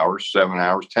 6 hours, 7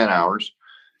 hours, 10 hours,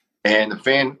 and the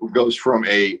fan goes from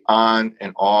a on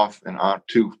and off and on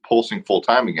to pulsing full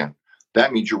time again.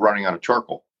 That means you're running out of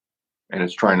charcoal and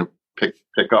it's trying to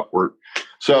pick up where.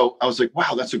 So I was like,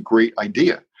 wow, that's a great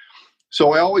idea.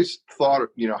 So I always thought,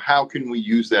 how can we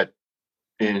use that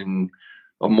in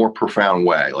a more profound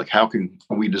way? Like, how can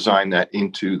we design that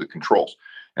into the controls?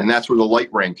 And that's where the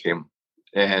light ring came.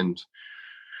 And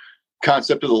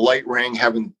concept of the light ring,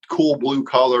 having cool blue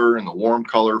color and the warm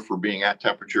color for being at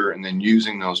temperature, and then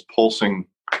using those pulsing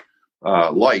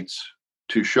lights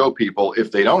to show people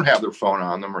if they don't have their phone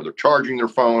on them, or they're charging their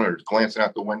phone, or glancing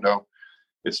out the window.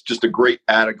 It's just a great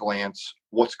at a glance,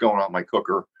 what's going on in my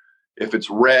cooker. If it's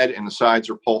red and the sides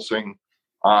are pulsing,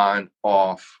 on,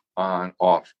 off,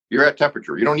 you're at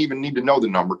temperature. You don't even need to know the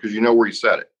number because you know where you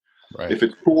set it. Right. If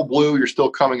it's cool blue, you're still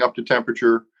coming up to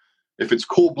temperature. If it's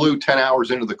cool blue 10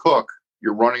 hours into the cook,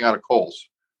 you're running out of coals.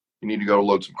 You need to go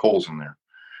load some coals in there.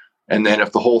 And then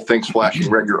if the whole thing's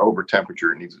flashing red, you're over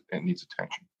temperature. It needs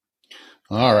attention.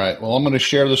 All right. Well, I'm going to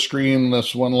share the screen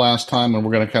this one last time, and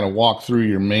we're going to kind of walk through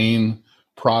your main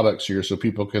products here so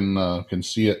people can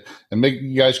see it. And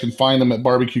you guys can find them at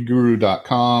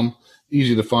barbecueguru.com.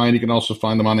 Easy to find. You can also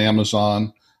find them on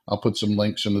Amazon. I'll put some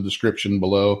links in the description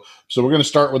below. So we're going to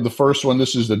start with the first one.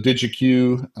 This is the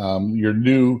DigiQ, your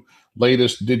new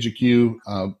latest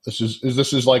DigiQ.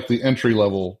 This is like the entry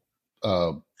level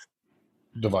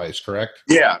device, correct?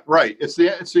 Yeah, right. It's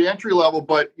the entry level,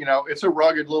 but it's a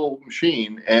rugged little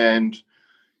machine, and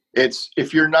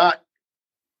if you don't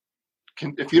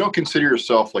consider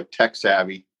yourself like tech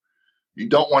savvy, you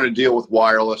don't want to deal with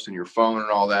wireless and your phone and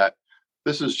all that.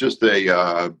 This is just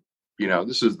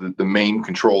this is the main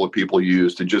control that people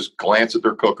use to just glance at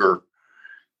their cooker,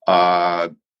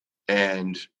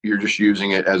 and you're just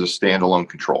using it as a standalone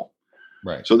control.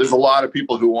 Right. So there's a lot of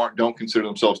people who don't consider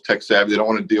themselves tech savvy. They don't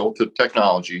want to deal with the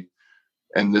technology,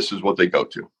 and this is what they go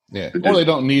to. Yeah, or they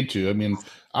don't need to. I mean,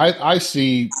 I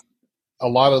see a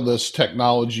lot of this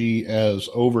technology as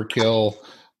overkill,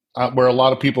 where a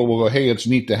lot of people will go, "Hey, it's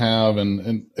neat to have,"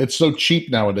 and it's so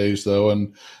cheap nowadays, though,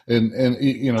 and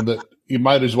that you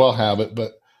might as well have it.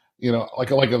 But like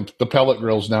the pellet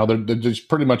grills now, they're just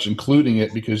pretty much including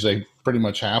it because they pretty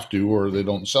much have to, or they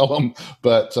don't sell them.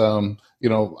 But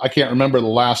I can't remember the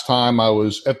last time I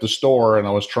was at the store and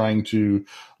I was trying to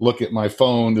look at my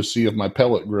phone to see if my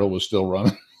pellet grill was still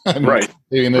running. I mean, right.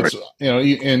 And it's,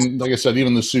 and like I said,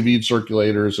 even the sous vide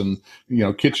circulators and,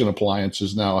 kitchen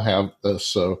appliances now have this.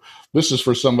 So this is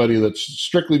for somebody that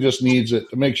strictly just needs it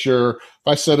to make sure if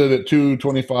I set it at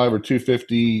 225 or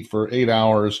 250 for 8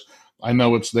 hours, I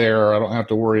know it's there. I don't have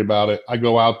to worry about it. I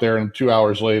go out there and 2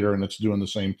 hours later and it's doing the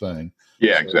same thing.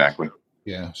 Yeah, exactly.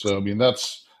 Yeah. So, I mean,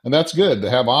 that's good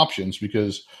to have options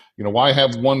because, why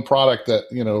have one product that,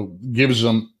 gives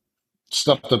them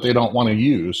stuff that they don't want to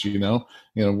use,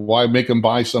 why make them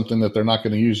buy something that they're not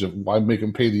going to use? Why make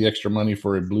them pay the extra money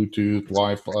for a Bluetooth,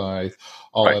 Wi-Fi,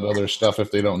 all that other stuff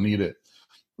if they don't need it?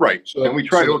 Right. So, and we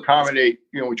try to accommodate,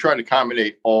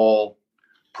 all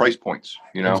price points,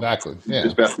 Exactly. Yeah.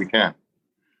 as best we can.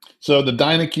 So the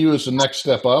DynaQ is the next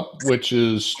step up, which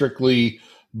is strictly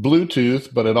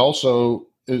Bluetooth, but it also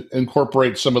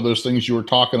incorporates some of those things you were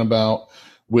talking about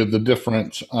with the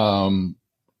different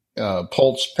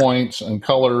pulse points and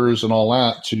colors and all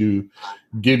that to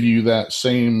give you that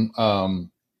same.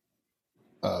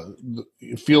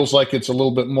 It feels like it's a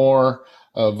little bit more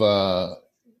of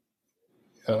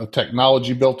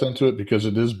technology built into it because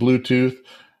it is Bluetooth,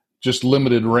 just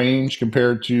limited range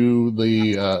compared to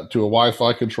the to a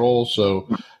Wi-Fi control. So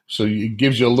it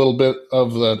gives you a little bit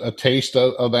of a taste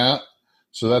of that.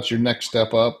 So that's your next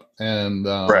step up. And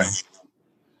Right.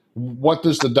 What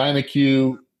does the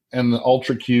DynaQ and the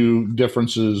UltraQ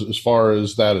differences as far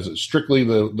as that? Is it strictly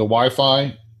the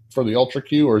Wi-Fi for the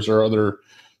UltraQ, or is there other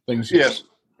things? Yes.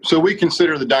 So we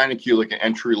consider the DynaQ like an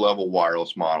entry-level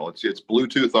wireless model. It's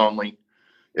Bluetooth only.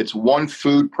 It's one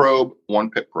food probe, one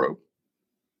pit probe.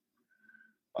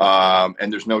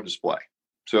 And there's no display.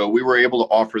 So we were able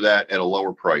to offer that at a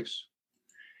lower price.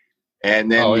 And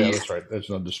then that's right. There's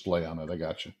no display on it. I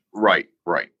got you. Right.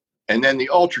 And then the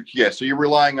UltraQ, so you're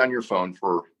relying on your phone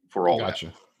for all that.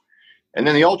 And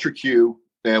then the UltraQ,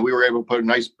 we were able to put a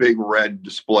nice big red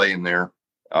display in there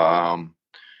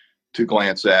to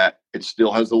glance at. It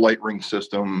still has the light ring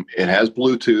system. It has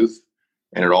Bluetooth,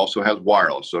 and it also has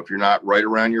wireless. So if you're not right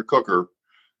around your cooker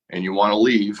and you want to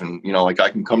leave, and like I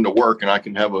can come to work and I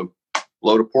can have a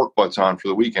load of pork butts on for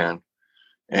the weekend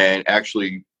and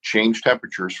actually change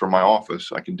temperatures from my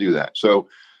office, I can do that. So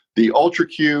the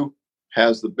UltraQ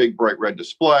has the big bright red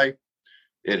display.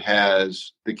 It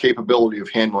has the capability of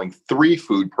handling 3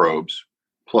 food probes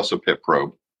plus a pit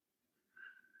probe.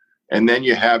 And then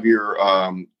you have your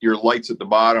lights at the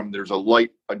bottom. There's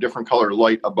a different color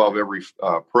light above every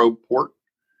probe port.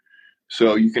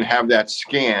 So you can have that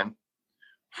scan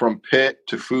from pit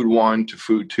to food 1 to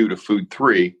food 2 to food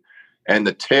 3. And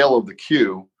the tail of the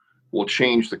Q will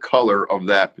change the color of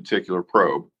that particular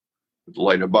probe with the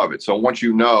light above it. So once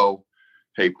you know,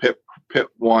 hey, pit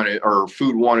 1 or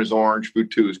food 1 is orange, food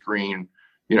 2 is green,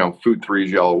 food 3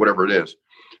 is yellow, whatever it is,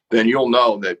 then you'll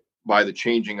know that by the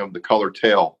changing of the color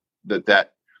tail,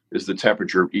 that is the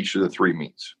temperature of each of the 3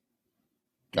 meats.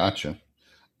 Gotcha.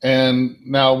 And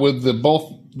now with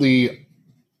both the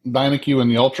DynaQ and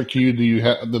the UltraQ,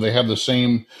 do they have the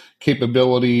same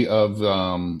capability of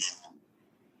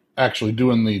actually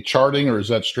doing the charting, or is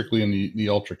that strictly in the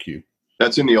UltraQ?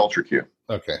 That's in the UltraQ.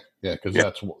 Okay, yeah, because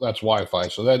that's Wi-Fi,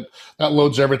 so that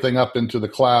loads everything up into the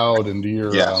cloud into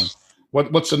your. Yes.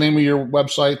 What's the name of your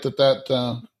website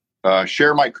that?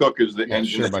 Share My Cook is the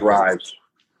engine that drives.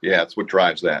 Yeah, it's what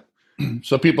drives that.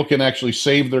 So people can actually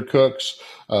save their cooks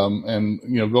and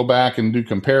go back and do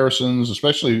comparisons.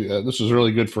 Especially this is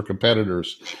really good for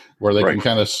competitors, where they can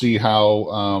kind of see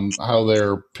how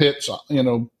their pits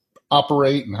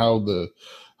operate and how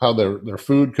their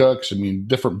food cooks. I mean,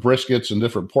 different briskets and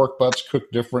different pork butts cook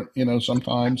different,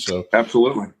 sometimes. So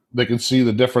absolutely, they can see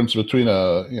the difference between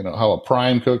how a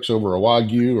prime cooks over a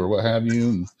Wagyu or what have you.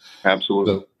 And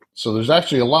absolutely. So there's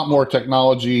actually a lot more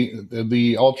technology.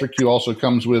 The UltraQ also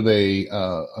comes with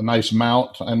a nice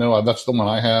mount. I know that's the one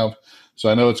I have. So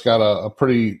I know it's got a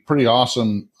pretty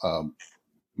awesome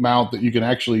mount that you can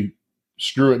actually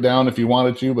screw it down if you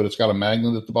wanted to, but it's got a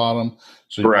magnet at the bottom.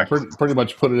 So you can pretty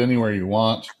much put it anywhere you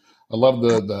want. I love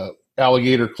the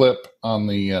alligator clip on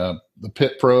the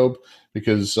pit probe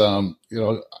because,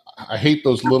 I hate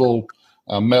those little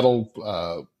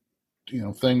metal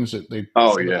things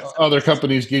that other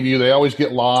companies give you. They always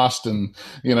get lost, and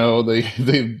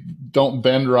they don't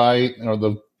bend right, or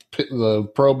the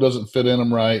probe doesn't fit in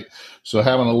them right. So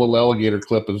having a little alligator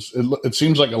clip it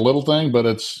seems like a little thing, but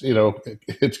it's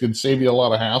it can save you a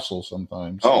lot of hassle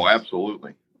sometimes. Oh,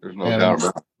 absolutely. There's no doubt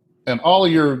about it. And all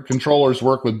of your controllers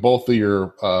work with both of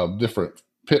your different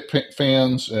pit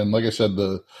fans, and like I said,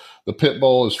 the pit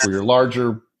bowl is for your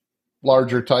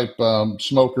larger type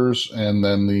smokers, and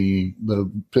then the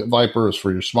Pit Viper is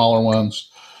for your smaller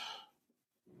ones.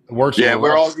 It works. Yeah,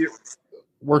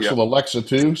 works with Alexa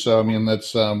too. So I mean,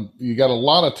 that's you got a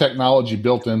lot of technology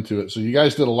built into it. So you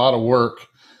guys did a lot of work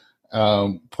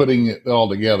putting it all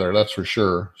together. That's for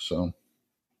sure. So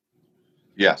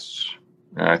yes,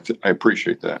 I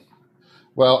appreciate that.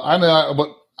 Well,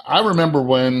 I remember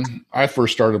when I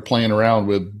first started playing around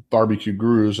with barbecue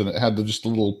gurus, and it had just the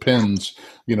little pins,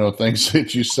 things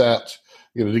that you set,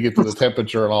 to get to the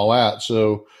temperature and all that.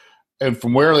 So, and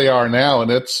from where they are now, and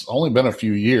it's only been a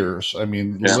few years. I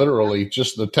mean, literally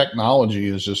just the technology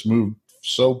has just moved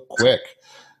so quick.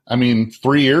 I mean,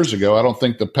 3 years ago, I don't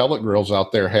think the pellet grills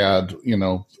out there had,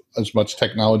 as much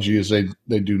technology as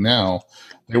they do now.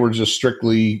 They were just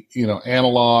strictly,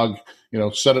 analog.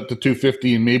 set it to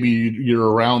 250 and maybe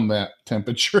you're around that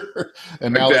temperature.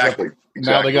 And now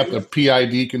now they got the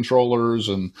PID controllers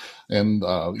and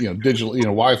digital,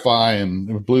 Wi-Fi and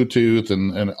Bluetooth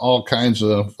and all kinds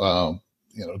of,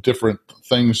 different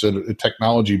things that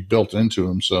technology built into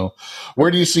them. So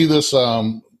where do you see this,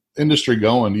 industry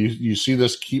going? Do you see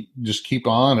this keep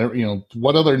on?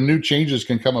 What other new changes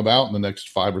can come about in the next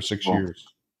 5 or 6 years?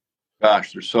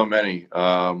 Gosh, there's so many.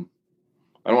 I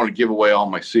don't want to give away all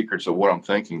my secrets of what I'm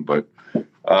thinking, but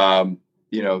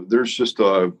there's just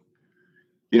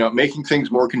making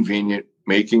things more convenient,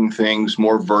 making things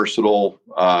more versatile,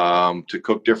 to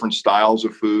cook different styles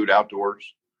of food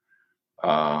outdoors.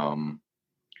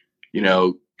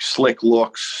 Slick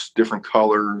looks, different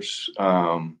colors.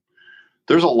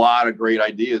 There's a lot of great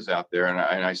ideas out there, and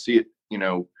I see it.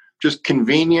 Just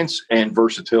convenience and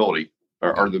versatility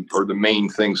are the main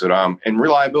things that and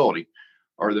reliability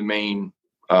are the main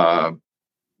kind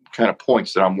of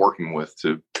points that I'm working with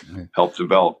to help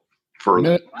develop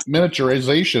further.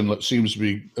 Miniaturization that seems to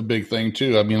be a big thing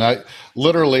too. I mean, I'm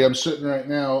sitting right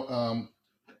now.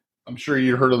 I'm sure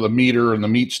you heard of the Meater and the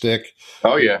Meat Stick.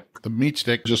 Oh yeah, the Meat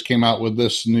Stick just came out with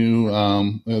this new.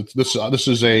 This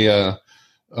is a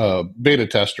beta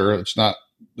tester. It's not.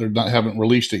 Haven't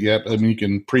released it yet. I mean, you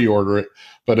can pre-order it,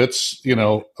 but it's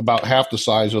about half the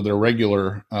size of their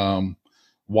regular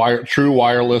true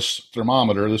wireless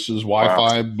thermometer. This is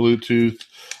Wi-Fi, Bluetooth.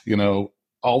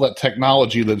 All that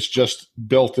technology that's just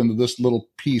built into this little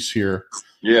piece here.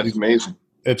 Yeah, it's amazing.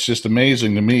 It's just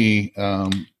amazing to me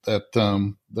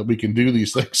that we can do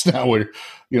these things now. Where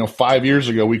 5 years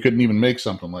ago we couldn't even make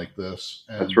something like this.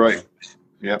 And, that's right.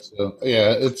 Yeah. So,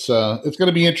 it's going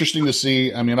to be interesting to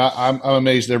see. I mean, I'm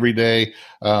amazed every day.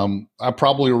 I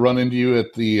probably will run into you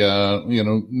at the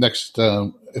next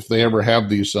if they ever have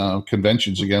these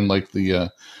conventions again, like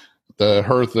the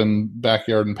Hearth and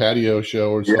Backyard and Patio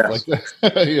show or stuff like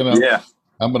that. Yeah.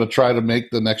 I'm going to try to make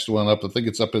the next one up. I think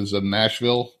it's up as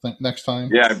Nashville next time.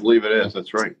 Yeah, I believe it is.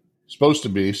 That's right. Supposed to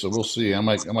be, so we'll see. I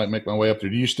might make my way up there.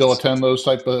 Do you still attend those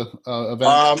type of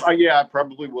events? Yeah, I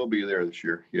probably will be there this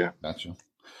year. Yeah. Gotcha.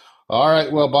 All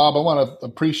right. Well, Bob, I want to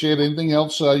appreciate anything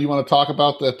else you want to talk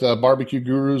about that Barbecue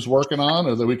Guru's working on,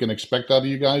 or that we can expect out of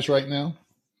you guys right now?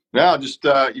 No, just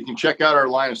you can check out our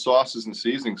line of sauces and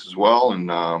seasonings as well. And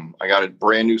I got a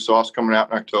brand new sauce coming out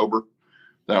in October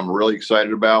that I'm really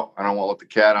excited about. I don't want to let the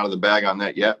cat out of the bag on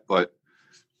that yet, but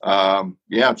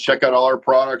check out all our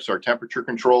products, our temperature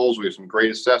controls. We have some great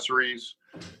accessories.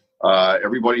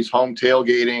 Everybody's home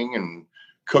tailgating and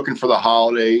cooking for the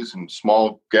holidays and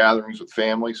small gatherings with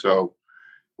family. So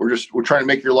we're trying to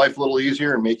make your life a little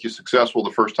easier and make you successful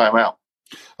the first time out.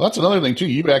 Well, that's another thing too.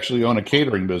 You actually own a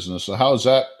catering business. So how is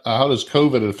that? How does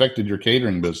COVID affected your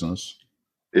catering business?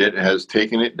 It has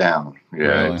taken it down.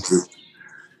 Yeah.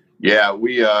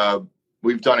 Really?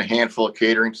 We've done a handful of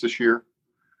caterings this year.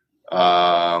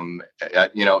 And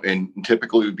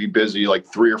typically we'd be busy like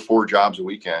 3 or 4 jobs a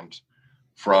weekend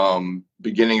from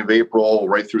beginning of April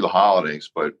right through the holidays,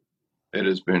 but it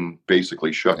has been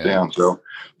basically shut down. So,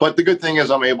 but the good thing is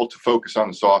I'm able to focus on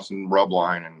the sauce and rub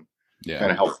line and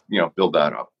kind of help, build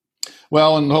that up.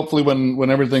 Well, and hopefully when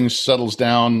everything settles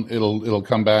down, it'll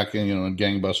come back and, in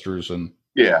gangbusters and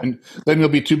then you'll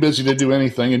be too busy to do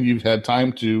anything and you've had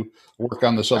time to work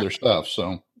on this other stuff.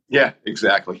 So yeah,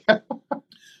 exactly.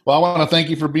 Well, I want to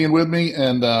thank you for being with me,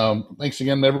 and thanks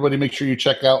again to everybody. Make sure you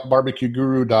check out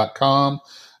barbecueguru.com,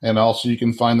 and also you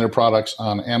can find their products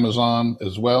on Amazon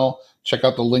as well. Check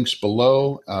out the links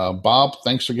below. Bob,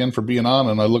 thanks again for being on,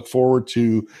 and I look forward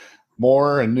to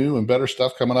more and new and better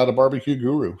stuff coming out of Barbecue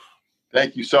Guru.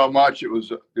 Thank you so much. It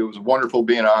was wonderful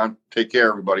being on. Take care,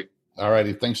 everybody. All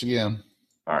righty. Thanks again.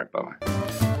 All right. Bye-bye.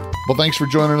 Well, thanks for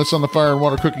joining us on the Fire and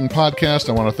Water Cooking Podcast.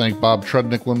 I want to thank Bob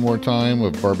Trudnick one more time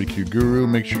of Barbecue Guru.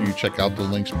 Make sure you check out the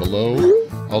links below.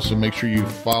 Also, make sure you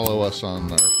follow us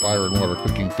on our Fire and Water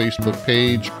Cooking Facebook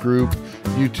page, group,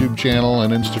 YouTube channel,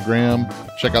 and Instagram.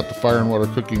 Check out the Fire and Water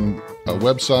Cooking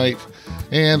website.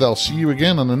 And I'll see you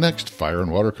again on the next Fire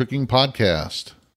and Water Cooking Podcast.